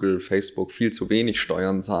Amazon, Google, Facebook viel zu wenig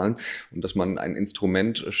Steuern zahlen und dass man ein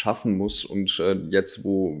Instrument schaffen muss. Und jetzt,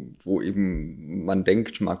 wo eben man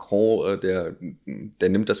denkt, Macron, der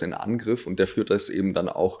nimmt das in Angriff und der führt das eben dann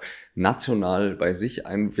auch national bei sich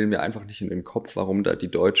ein, will mir einfach nicht in den Kopf, warum da die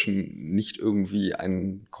Deutschen nicht irgendwie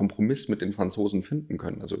einen Kompromiss mit den Franzosen finden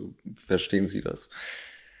können. Also verstehen Sie das?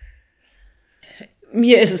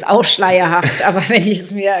 Mir ist es auch schleierhaft, aber wenn ich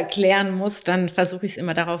es mir erklären muss, dann versuche ich es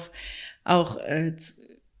immer darauf auch,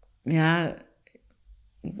 mir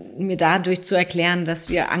dadurch zu erklären, dass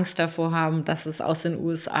wir Angst davor haben, dass es aus den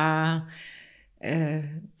USA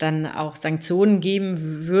dann auch Sanktionen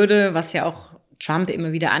geben würde, was ja auch Trump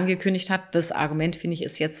immer wieder angekündigt hat. Das Argument, finde ich,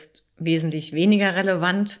 ist jetzt wesentlich weniger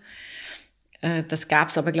relevant. Das gab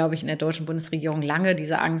es aber, glaube ich, in der deutschen Bundesregierung lange,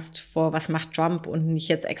 diese Angst vor, was macht Trump und nicht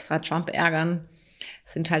jetzt extra Trump ärgern.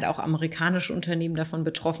 Es sind halt auch amerikanische Unternehmen davon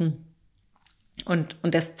betroffen. Und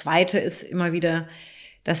das Zweite ist immer wieder,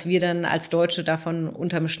 dass wir dann als Deutsche davon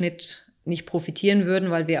unterm Schnitt nicht profitieren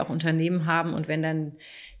würden, weil wir auch Unternehmen haben. Und wenn dann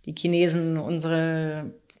die Chinesen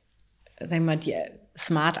unsere, sagen wir mal, die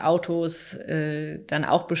Smart-Autos dann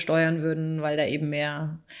auch besteuern würden, weil da eben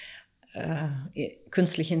mehr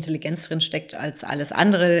künstliche Intelligenz drin steckt als alles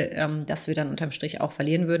andere, dass wir dann unterm Strich auch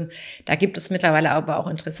verlieren würden. Da gibt es mittlerweile aber auch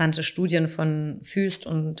interessante Studien von Füst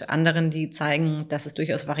und anderen, die zeigen, dass es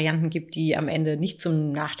durchaus Varianten gibt, die am Ende nicht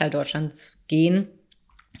zum Nachteil Deutschlands gehen.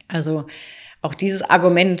 Also auch dieses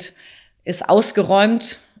Argument ist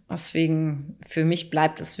ausgeräumt. Deswegen für mich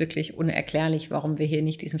bleibt es wirklich unerklärlich, warum wir hier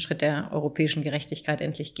nicht diesen Schritt der europäischen Gerechtigkeit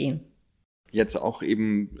endlich gehen. Jetzt auch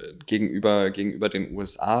eben gegenüber den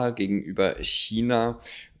USA, gegenüber China.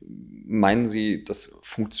 Meinen Sie, das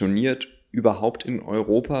funktioniert überhaupt in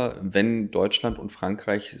Europa, wenn Deutschland und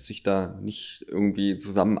Frankreich sich da nicht irgendwie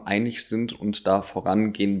zusammen einig sind und da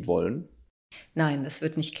vorangehen wollen? Nein, das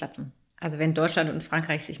wird nicht klappen. Also wenn Deutschland und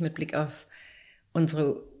Frankreich sich mit Blick auf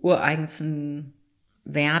unsere ureigensten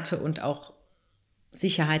Werte und auch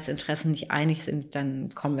Sicherheitsinteressen nicht einig sind, dann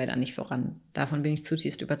kommen wir da nicht voran. Davon bin ich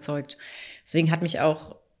zutiefst überzeugt. Deswegen hat mich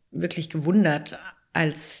auch wirklich gewundert,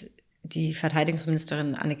 als die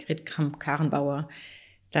Verteidigungsministerin Annegret Kramp-Karrenbauer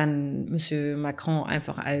dann Monsieur Macron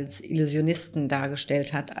einfach als Illusionisten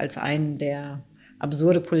dargestellt hat, als einen, der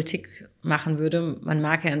absurde Politik machen würde. Man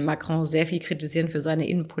mag Herrn Macron sehr viel kritisieren für seine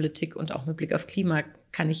Innenpolitik und auch mit Blick auf Klima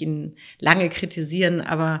kann ich ihn lange kritisieren,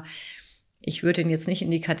 aber ich würde ihn jetzt nicht in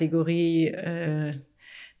die Kategorie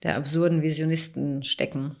der absurden Visionisten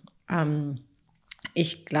stecken.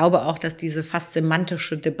 Ich glaube auch, dass diese fast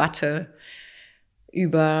semantische Debatte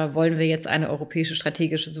über, wollen wir jetzt eine europäische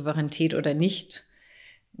strategische Souveränität oder nicht,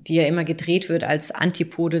 die ja immer gedreht wird als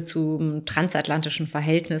Antipode zum transatlantischen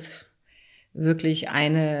Verhältnis, wirklich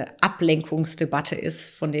eine Ablenkungsdebatte ist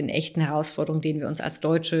von den echten Herausforderungen, denen wir uns als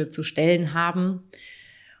Deutsche zu stellen haben.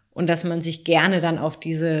 Und dass man sich gerne dann auf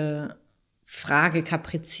diese Frage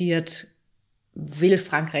kapriziert, will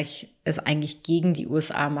Frankreich es eigentlich gegen die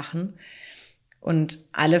USA machen? Und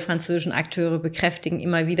alle französischen Akteure bekräftigen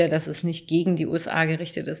immer wieder, dass es nicht gegen die USA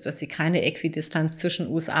gerichtet ist, dass sie keine Äquidistanz zwischen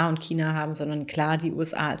USA und China haben, sondern klar die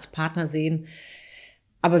USA als Partner sehen.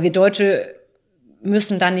 Aber wir Deutsche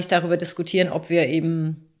müssen dann nicht darüber diskutieren, ob wir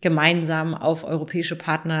eben gemeinsam auf europäische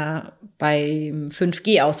Partner beim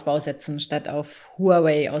 5G-Ausbau setzen, statt auf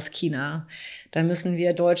Huawei aus China. Da müssen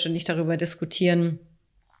wir Deutsche nicht darüber diskutieren,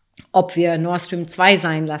 ob wir Nord Stream 2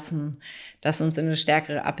 sein lassen, das uns in eine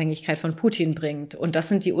stärkere Abhängigkeit von Putin bringt. Und das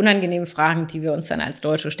sind die unangenehmen Fragen, die wir uns dann als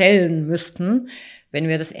Deutsche stellen müssten, wenn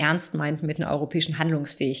wir das ernst meinten mit einer europäischen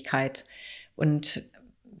Handlungsfähigkeit. Und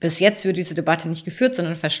bis jetzt wird diese Debatte nicht geführt,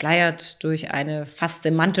 sondern verschleiert durch eine fast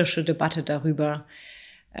semantische Debatte darüber,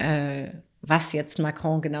 was jetzt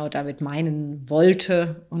Macron genau damit meinen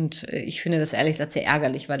wollte. Und ich finde das ehrlich gesagt sehr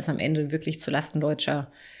ärgerlich, weil es am Ende wirklich zulasten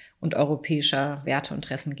deutscher und europäischer Werte und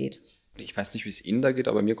Interessen geht. Ich weiß nicht, wie es Ihnen da geht,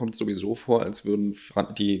 aber mir kommt es sowieso vor, als würden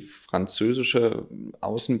die französische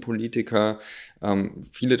Außenpolitiker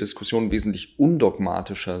viele Diskussionen wesentlich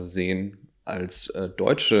undogmatischer sehen als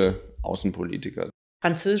deutsche Außenpolitiker.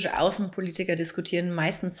 Französische Außenpolitiker diskutieren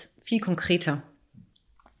meistens viel konkreter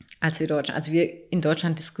als wir Deutschen. Also wir in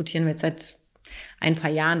Deutschland diskutieren jetzt seit ein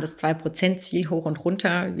paar Jahren das 2%-Ziel hoch und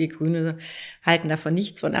runter. Wir Grüne halten davon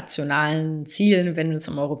nichts von nationalen Zielen, wenn es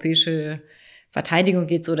um europäische Verteidigung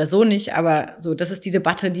geht, so oder so nicht. Aber so, das ist die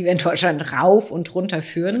Debatte, die wir in Deutschland rauf und runter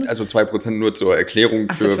führen. Also 2% nur zur Erklärung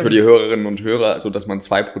für die Hörerinnen und Hörer, also dass man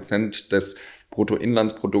 2% des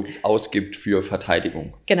Bruttoinlandsprodukts ausgibt für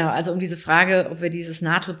Verteidigung. Genau, also um diese Frage, ob wir dieses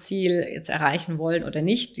NATO-Ziel jetzt erreichen wollen oder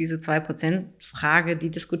nicht, diese 2%-Frage, die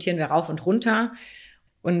diskutieren wir rauf und runter.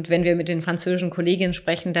 Und wenn wir mit den französischen Kolleginnen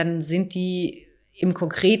sprechen, dann sind die im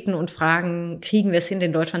Konkreten und fragen, kriegen wir es hin,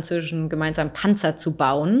 den deutsch-französischen gemeinsamen Panzer zu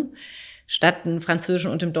bauen, statt einen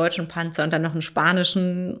französischen und einen deutschen Panzer und dann noch einen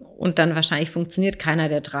spanischen und dann wahrscheinlich funktioniert keiner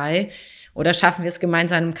der drei. Oder schaffen wir es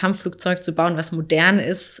gemeinsam, ein Kampfflugzeug zu bauen, was modern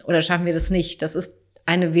ist, oder schaffen wir das nicht? Das ist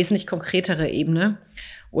eine wesentlich konkretere Ebene.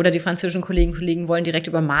 Oder die französischen Kolleginnen und Kollegen wollen direkt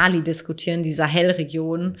über Mali diskutieren, die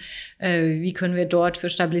Sahelregion. Wie können wir dort für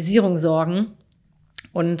Stabilisierung sorgen?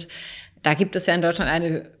 Und da gibt es ja in Deutschland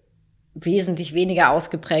eine wesentlich weniger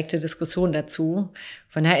ausgeprägte Diskussion dazu.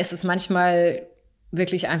 Von daher ist es manchmal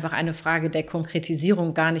wirklich einfach eine Frage der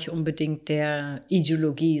Konkretisierung, gar nicht unbedingt der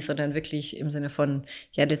Ideologie, sondern wirklich im Sinne von,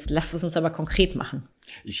 ja, jetzt lasst es uns aber konkret machen.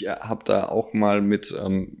 Ich habe da auch mal mit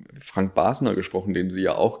Frank Basner gesprochen, den Sie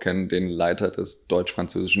ja auch kennen, den Leiter des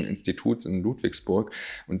Deutsch-Französischen Instituts in Ludwigsburg.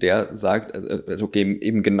 Und der sagt, also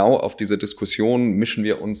eben genau auf diese Diskussion mischen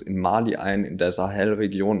wir uns in Mali ein, in der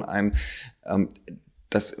Sahelregion ein,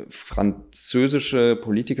 dass französische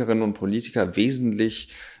Politikerinnen und Politiker wesentlich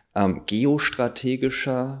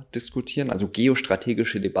geostrategischer diskutieren, also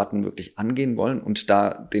geostrategische Debatten wirklich angehen wollen und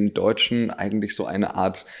da den Deutschen eigentlich so eine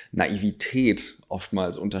Art Naivität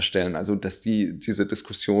oftmals unterstellen, also dass die diese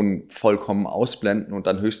Diskussion vollkommen ausblenden und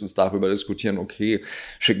dann höchstens darüber diskutieren, okay,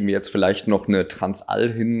 schicken wir jetzt vielleicht noch eine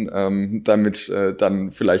Transall hin, damit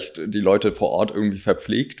dann vielleicht die Leute vor Ort irgendwie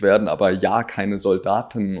verpflegt werden, aber ja, keine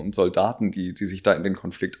Soldatinnen und Soldaten, die sich da in den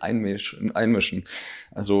Konflikt einmischen.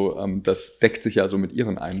 Also das deckt sich ja so mit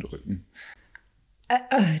ihren Eindrücken.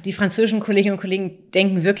 Die französischen Kolleginnen und Kollegen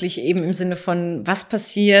denken wirklich eben im Sinne von, was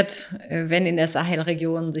passiert, wenn in der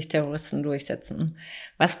Sahelregion sich Terroristen durchsetzen?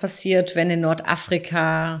 Was passiert, wenn in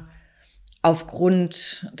Nordafrika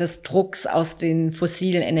aufgrund des Drucks aus den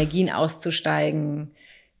fossilen Energien auszusteigen,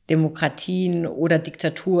 Demokratien oder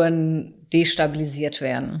Diktaturen destabilisiert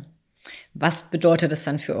werden? Was bedeutet das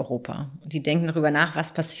dann für Europa? Die denken darüber nach,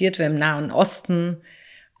 was passiert, wenn im Nahen Osten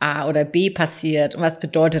A oder B passiert und was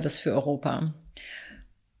bedeutet das für Europa?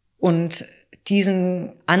 Und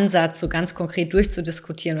diesen Ansatz so ganz konkret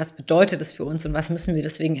durchzudiskutieren, was bedeutet das für uns und was müssen wir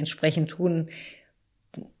deswegen entsprechend tun,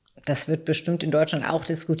 das wird bestimmt in Deutschland auch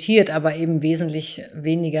diskutiert, aber eben wesentlich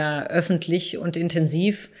weniger öffentlich und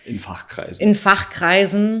intensiv. In Fachkreisen. In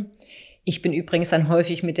Fachkreisen. Ich bin übrigens dann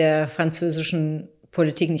häufig mit der französischen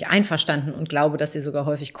Politik nicht einverstanden und glaube, dass sie sogar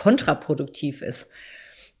häufig kontraproduktiv ist.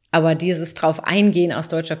 Aber dieses drauf eingehen aus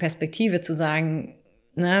deutscher Perspektive zu sagen,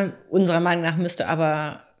 ne, unserer Meinung nach müsste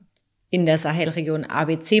aber in der Sahelregion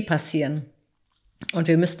ABC passieren. Und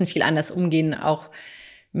wir müssten viel anders umgehen, auch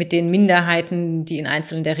mit den Minderheiten, die in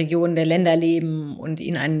einzelnen der Regionen der Länder leben und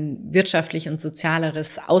ihnen ein wirtschaftlich und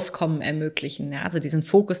sozialeres Auskommen ermöglichen. Ja, also diesen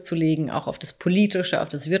Fokus zu legen, auch auf das Politische, auf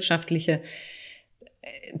das Wirtschaftliche,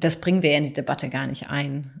 das bringen wir ja in die Debatte gar nicht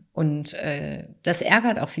ein. Und das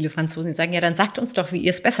ärgert auch viele Franzosen, die sagen, ja, dann sagt uns doch, wie ihr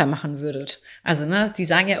es besser machen würdet. Also, ne, die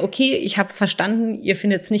sagen ja, okay, ich habe verstanden, ihr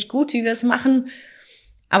findet es nicht gut, wie wir es machen,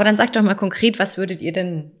 aber dann sagt doch mal konkret, was würdet ihr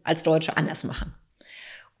denn als Deutsche anders machen?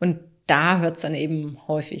 Und da hört es dann eben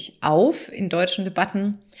häufig auf in deutschen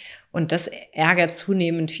Debatten. Und das ärgert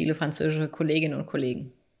zunehmend viele französische Kolleginnen und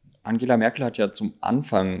Kollegen. Angela Merkel hat ja zum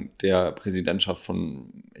Anfang der Präsidentschaft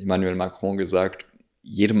von Emmanuel Macron gesagt,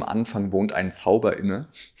 jedem Anfang wohnt ein Zauber inne.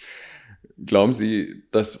 Glauben Sie,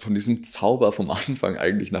 dass von diesem Zauber vom Anfang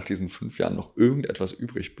eigentlich nach diesen 5 Jahren noch irgendetwas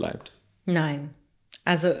übrig bleibt? Nein.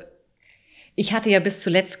 Also ich hatte ja bis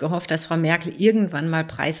zuletzt gehofft, dass Frau Merkel irgendwann mal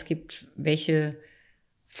preisgibt, welche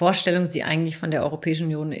Vorstellung sie eigentlich von der Europäischen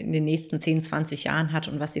Union in den nächsten 10, 20 Jahren hat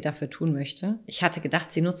und was sie dafür tun möchte. Ich hatte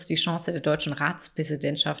gedacht, sie nutzt die Chance der deutschen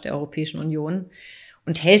Ratspräsidentschaft der Europäischen Union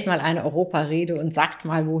und hält mal eine Europarede und sagt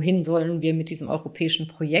mal, wohin sollen wir mit diesem europäischen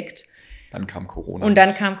Projekt. Dann kam Corona. Und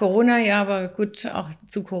dann kam Corona, ja, aber gut, auch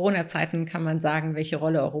zu Corona-Zeiten kann man sagen, welche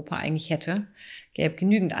Rolle Europa eigentlich hätte. Gäbe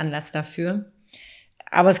genügend Anlass dafür.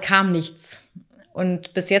 Aber es kam nichts.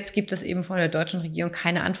 Und bis jetzt gibt es eben von der deutschen Regierung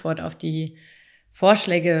keine Antwort auf die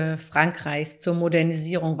Vorschläge Frankreichs zur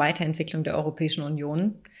Modernisierung, Weiterentwicklung der Europäischen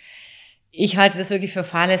Union. Ich halte das wirklich für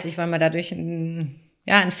fahrlässig, weil man dadurch ein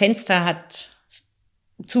Fenster hat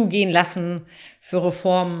zugehen lassen für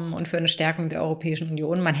Reformen und für eine Stärkung der Europäischen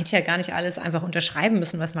Union. Man hätte ja gar nicht alles einfach unterschreiben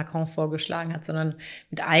müssen, was Macron vorgeschlagen hat, sondern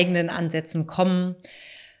mit eigenen Ansätzen kommen.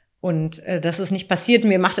 Und das ist nicht passiert.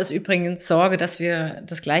 Mir macht es übrigens Sorge, dass wir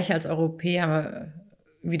das Gleiche als Europäer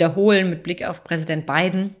wiederholen mit Blick auf Präsident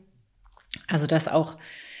Biden. Also dass auch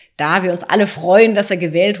da wir uns alle freuen, dass er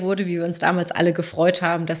gewählt wurde, wie wir uns damals alle gefreut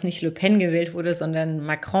haben, dass nicht Le Pen gewählt wurde, sondern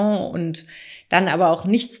Macron, und dann aber auch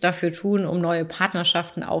nichts dafür tun, um neue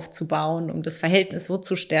Partnerschaften aufzubauen, um das Verhältnis so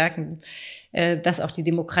zu stärken, dass auch die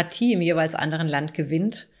Demokratie im jeweils anderen Land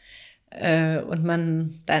gewinnt. Und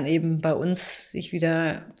man dann eben bei uns sich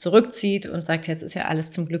wieder zurückzieht und sagt, jetzt ist ja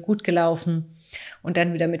alles zum Glück gut gelaufen, und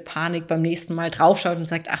dann wieder mit Panik beim nächsten Mal draufschaut und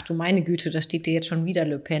sagt, ach du meine Güte, da steht dir jetzt schon wieder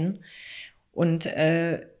Le Pen. Und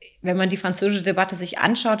wenn man die französische Debatte sich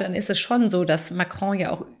anschaut, dann ist es schon so, dass Macron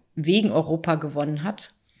ja auch wegen Europa gewonnen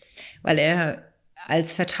hat, weil er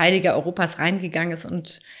als Verteidiger Europas reingegangen ist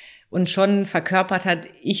und schon verkörpert hat,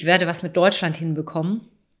 ich werde was mit Deutschland hinbekommen.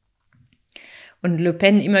 Und Le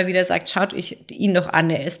Pen immer wieder sagt, schaut ihn doch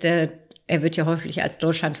an, er wird ja häufig als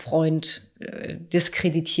Deutschlandfreund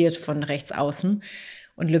diskreditiert von rechts außen.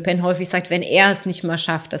 Und Le Pen häufig sagt, wenn er es nicht mal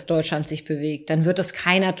schafft, dass Deutschland sich bewegt, dann wird es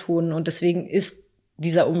keiner tun. Und deswegen ist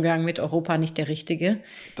dieser Umgang mit Europa nicht der richtige.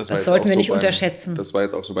 Das sollten wir nicht unterschätzen. Das war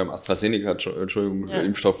jetzt auch so beim AstraZeneca,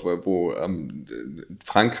 Impfstoff, wo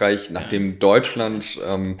Frankreich, nachdem Deutschland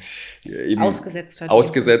eben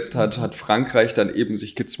ausgesetzt hat, hat Frankreich dann eben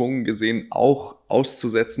sich gezwungen gesehen, auch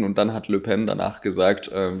auszusetzen. Und dann hat Le Pen danach gesagt,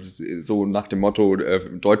 so nach dem Motto,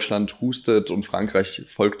 Deutschland hustet und Frankreich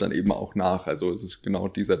folgt dann eben auch nach. Also es ist genau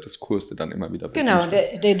dieser Diskurs, der dann immer wieder bedient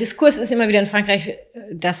wird. Der Diskurs ist immer wieder in Frankreich,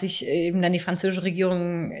 dass sich eben dann die französische Regierung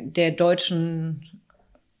der Deutschen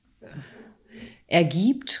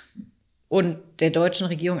ergibt und der deutschen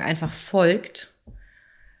Regierung einfach folgt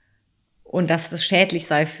und dass das schädlich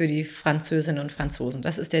sei für die Französinnen und Franzosen.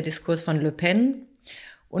 Das ist der Diskurs von Le Pen.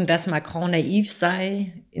 Und dass Macron naiv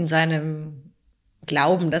sei in seinem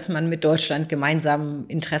Glauben, dass man mit Deutschland gemeinsam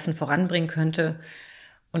Interessen voranbringen könnte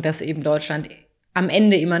und dass eben Deutschland am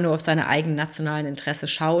Ende immer nur auf seine eigenen nationalen Interessen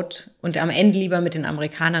schaut und am Ende lieber mit den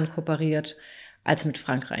Amerikanern kooperiert als mit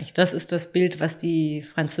Frankreich. Das ist das Bild, was die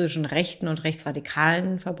französischen Rechten und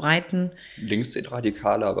Rechtsradikalen verbreiten. Links sind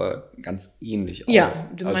Radikale, aber ganz ähnlich auch. Ja,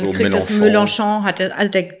 man kriegt das Mélenchon,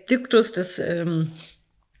 also der Duktus des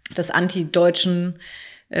Anti-Deutschen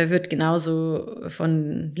wird genauso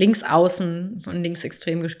von links außen, von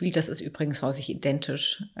linksextrem gespielt. Das ist übrigens häufig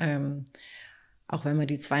identisch. Auch wenn man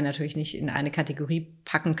die zwei natürlich nicht in eine Kategorie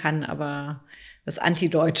packen kann, aber das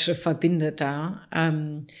Antideutsche verbindet da.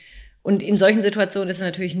 Und in solchen Situationen ist es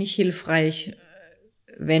natürlich nicht hilfreich,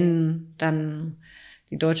 wenn dann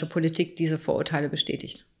die deutsche Politik diese Vorurteile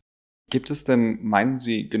bestätigt. Gibt es denn, meinen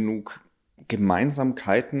Sie, genug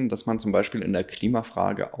Gemeinsamkeiten, dass man zum Beispiel in der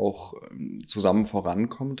Klimafrage auch zusammen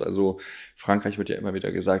vorankommt? Also Frankreich wird ja immer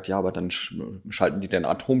wieder gesagt, ja, aber dann schalten die den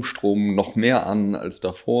Atomstrom noch mehr an als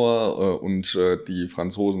davor, und die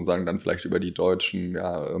Franzosen sagen dann vielleicht über die Deutschen,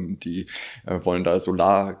 ja, die wollen da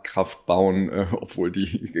Solarkraft bauen, obwohl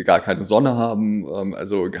die gar keine Sonne haben.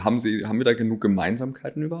 Also haben wir da genug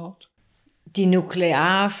Gemeinsamkeiten überhaupt? Die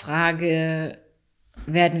Nuklearfrage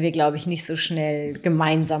werden wir, glaube ich, nicht so schnell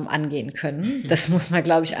gemeinsam angehen können. Das muss man,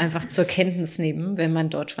 glaube ich, einfach zur Kenntnis nehmen, wenn man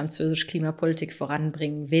deutsch-französisch Klimapolitik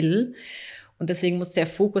voranbringen will. Und deswegen muss der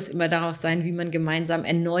Fokus immer darauf sein, wie man gemeinsam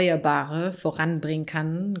Erneuerbare voranbringen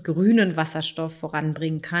kann, grünen Wasserstoff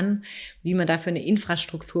voranbringen kann, wie man dafür eine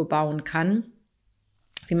Infrastruktur bauen kann,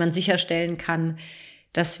 wie man sicherstellen kann,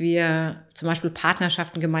 dass wir zum Beispiel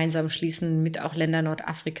Partnerschaften gemeinsam schließen mit auch Ländern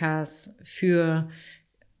Nordafrikas für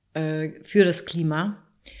das Klima,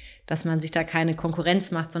 dass man sich da keine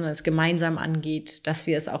Konkurrenz macht, sondern es gemeinsam angeht, dass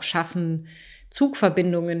wir es auch schaffen,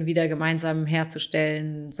 Zugverbindungen wieder gemeinsam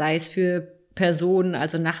herzustellen, sei es für Personen,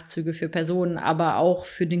 also Nachtzüge für Personen, aber auch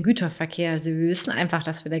für den Güterverkehr. Also wir wissen einfach,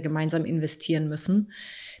 dass wir da gemeinsam investieren müssen.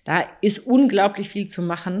 Da ist unglaublich viel zu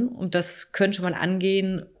machen und das könnte man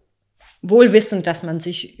angehen, wohl wissend, dass man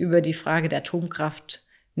sich über die Frage der Atomkraft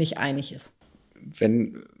nicht einig ist.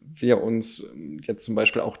 Wenn wir uns jetzt zum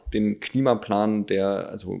Beispiel auch den Klimaplan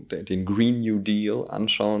den Green New Deal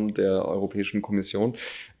anschauen der Europäischen Kommission,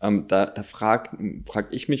 da frag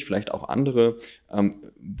ich mich, vielleicht auch andere,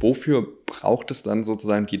 wofür braucht es dann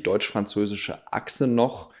sozusagen die deutsch-französische Achse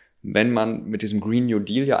noch, wenn man mit diesem Green New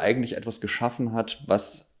Deal ja eigentlich etwas geschaffen hat,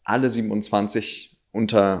 was alle 27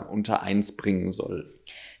 unter eins bringen soll?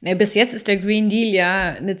 Bis jetzt ist der Green Deal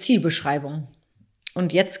ja eine Zielbeschreibung.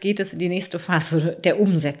 Und jetzt geht es in die nächste Phase der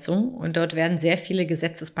Umsetzung. Und dort werden sehr viele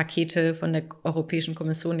Gesetzespakete von der Europäischen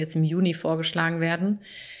Kommission jetzt im Juni vorgeschlagen werden.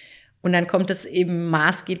 Und dann kommt es eben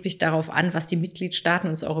maßgeblich darauf an, was die Mitgliedstaaten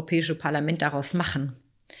und das Europäische Parlament daraus machen.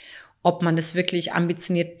 Ob man das wirklich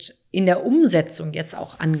ambitioniert in der Umsetzung jetzt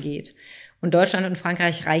auch angeht. Und Deutschland und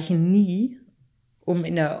Frankreich reichen nie, um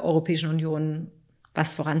in der Europäischen Union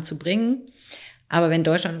was voranzubringen. Aber wenn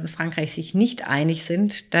Deutschland und Frankreich sich nicht einig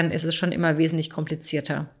sind, dann ist es schon immer wesentlich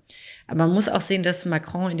komplizierter. Aber man muss auch sehen, dass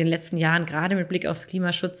Macron in den letzten Jahren gerade mit Blick aufs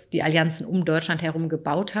Klimaschutz die Allianzen um Deutschland herum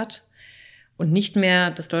gebaut hat und nicht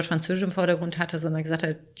mehr das Deutsch-Französische im Vordergrund hatte, sondern gesagt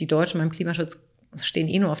hat, die Deutschen beim Klimaschutz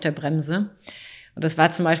stehen nur auf der Bremse. Und das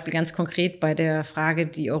war zum Beispiel ganz konkret bei der Frage,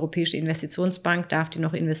 die Europäische Investitionsbank, darf die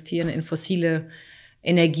noch investieren in fossile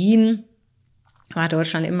Energien? War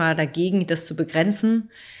Deutschland immer dagegen, das zu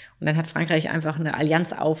begrenzen. Und dann hat Frankreich einfach eine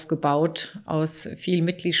Allianz aufgebaut aus vielen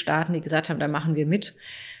Mitgliedstaaten, die gesagt haben, da machen wir mit.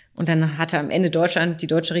 Und dann hatte am Ende die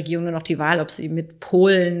deutsche Regierung nur noch die Wahl, ob sie mit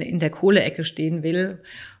Polen in der Kohleecke stehen will.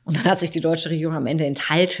 Und dann hat sich die deutsche Regierung am Ende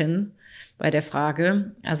enthalten bei der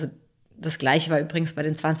Frage. Also das Gleiche war übrigens bei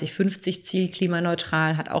den 2050-Ziel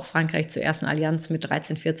klimaneutral, hat auch Frankreich zuerst eine Allianz mit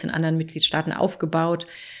 13, 14 anderen Mitgliedstaaten aufgebaut.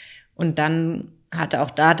 Und dann hatte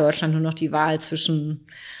auch da Deutschland nur noch die Wahl zwischen,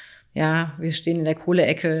 ja, wir stehen in der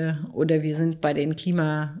Kohleecke oder wir sind bei den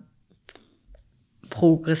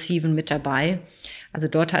Klimaprogressiven mit dabei. Also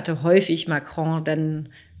dort hatte häufig Macron dann,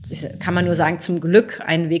 kann man nur sagen, zum Glück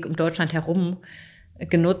einen Weg um Deutschland herum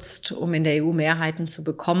genutzt, um in der EU Mehrheiten zu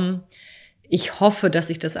bekommen. Ich hoffe, dass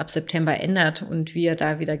sich das ab September ändert und wir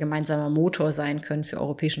da wieder gemeinsamer Motor sein können für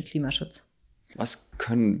europäischen Klimaschutz. Was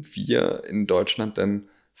können wir in Deutschland denn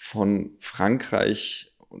von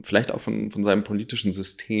Frankreich und vielleicht auch von seinem politischen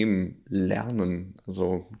System lernen?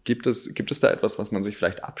 Also gibt es da etwas, was man sich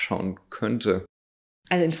vielleicht abschauen könnte?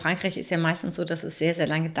 Also in Frankreich ist ja meistens so, dass es sehr, sehr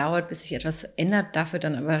lange dauert, bis sich etwas ändert, dafür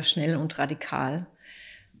dann aber schnell und radikal.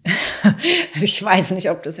 Ich weiß nicht,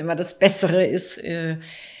 ob das immer das Bessere ist.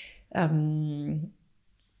 Aber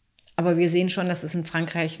wir sehen schon, dass es in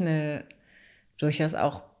Frankreich eine durchaus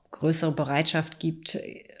auch größere Bereitschaft gibt,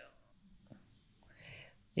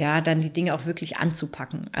 ja, dann die Dinge auch wirklich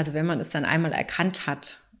anzupacken. Also wenn man es dann einmal erkannt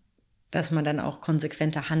hat, dass man dann auch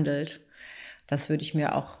konsequenter handelt. Das würde ich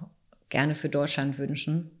mir auch gerne für Deutschland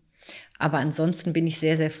wünschen. Aber ansonsten bin ich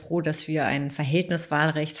sehr, sehr froh, dass wir ein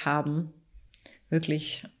Verhältniswahlrecht haben.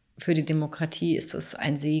 Wirklich für die Demokratie ist es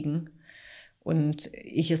ein Segen. Und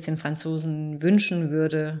ich es den Franzosen wünschen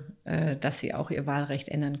würde, dass sie auch ihr Wahlrecht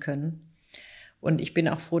ändern können. Und ich bin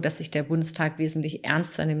auch froh, dass sich der Bundestag wesentlich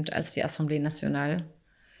ernster nimmt als die Assemblée Nationale.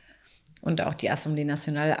 Und auch die Assemblée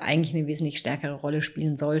Nationale eigentlich eine wesentlich stärkere Rolle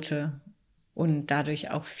spielen sollte und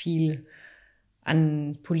dadurch auch viel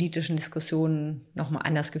an politischen Diskussionen nochmal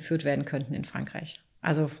anders geführt werden könnten in Frankreich.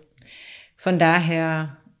 Also von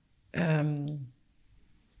daher,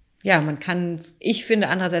 ich finde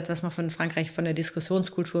andererseits, was man von Frankreich von der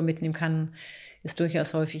Diskussionskultur mitnehmen kann, ist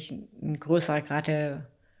durchaus häufig ein größerer Grad der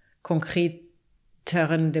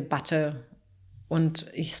konkreteren Debatte und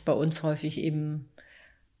ich es bei uns häufig eben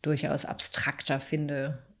durchaus abstrakter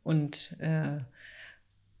finde und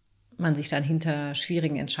man sich dann hinter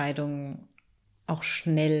schwierigen Entscheidungen auch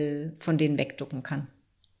schnell von denen wegducken kann.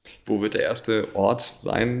 Wo wird der erste Ort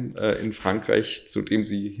sein in Frankreich, zu dem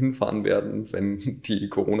Sie hinfahren werden, wenn die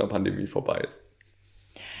Corona-Pandemie vorbei ist?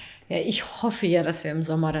 Ja, ich hoffe ja, dass wir im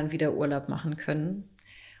Sommer dann wieder Urlaub machen können.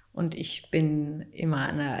 Und ich bin immer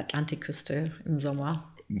an der Atlantikküste im Sommer.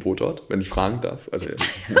 Wo dort, wenn ich fragen darf? Also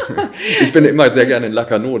ich bin immer sehr gerne in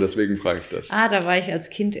Lacanau, deswegen frage ich das. Da war ich als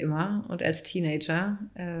Kind immer und als Teenager,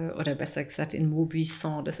 oder besser gesagt in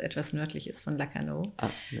Maubuisson, das etwas nördlich ist von Lacanau. Ja.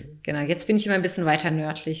 Genau, jetzt bin ich immer ein bisschen weiter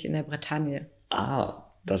nördlich in der Bretagne.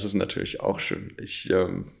 Das ist natürlich auch schön. Ich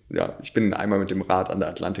bin einmal mit dem Rad an der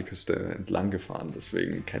Atlantikküste entlang gefahren,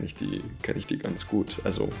 deswegen kenne ich die ganz gut.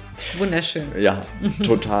 Also wunderschön. Ja,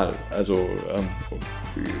 total. Also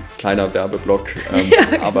kleiner Werbeblock,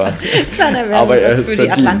 aber kleiner Werbeblock aber er ist für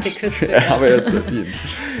verdient. Die Atlantikküste. Aber er ist verdient.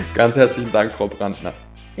 Ganz herzlichen Dank, Frau Brandner.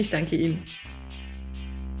 Ich danke Ihnen.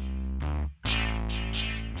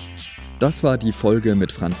 Das war die Folge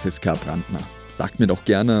mit Franziska Brandner. Sagt mir doch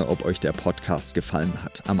gerne, ob euch der Podcast gefallen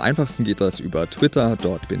hat. Am einfachsten geht das über Twitter,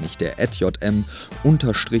 dort bin ich der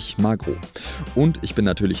 @jm_magro. Und ich bin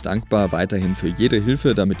natürlich dankbar weiterhin für jede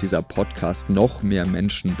Hilfe, damit dieser Podcast noch mehr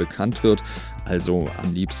Menschen bekannt wird. Also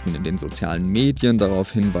am liebsten in den sozialen Medien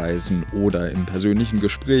darauf hinweisen oder im persönlichen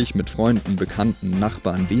Gespräch mit Freunden, Bekannten,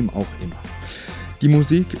 Nachbarn, wem auch immer. Die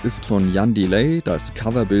Musik ist von Jan Delay, das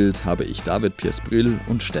Coverbild habe ich David Pierce-Brill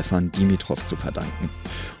und Stefan Dimitrov zu verdanken.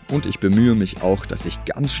 Und ich bemühe mich auch, dass ich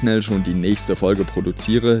ganz schnell schon die nächste Folge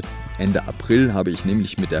produziere. Ende April habe ich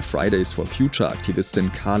nämlich mit der Fridays for Future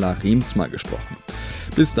Aktivistin Carla Riemsma gesprochen.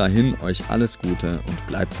 Bis dahin euch alles Gute und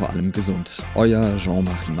bleibt vor allem gesund. Euer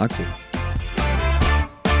Jean-Marie Magro.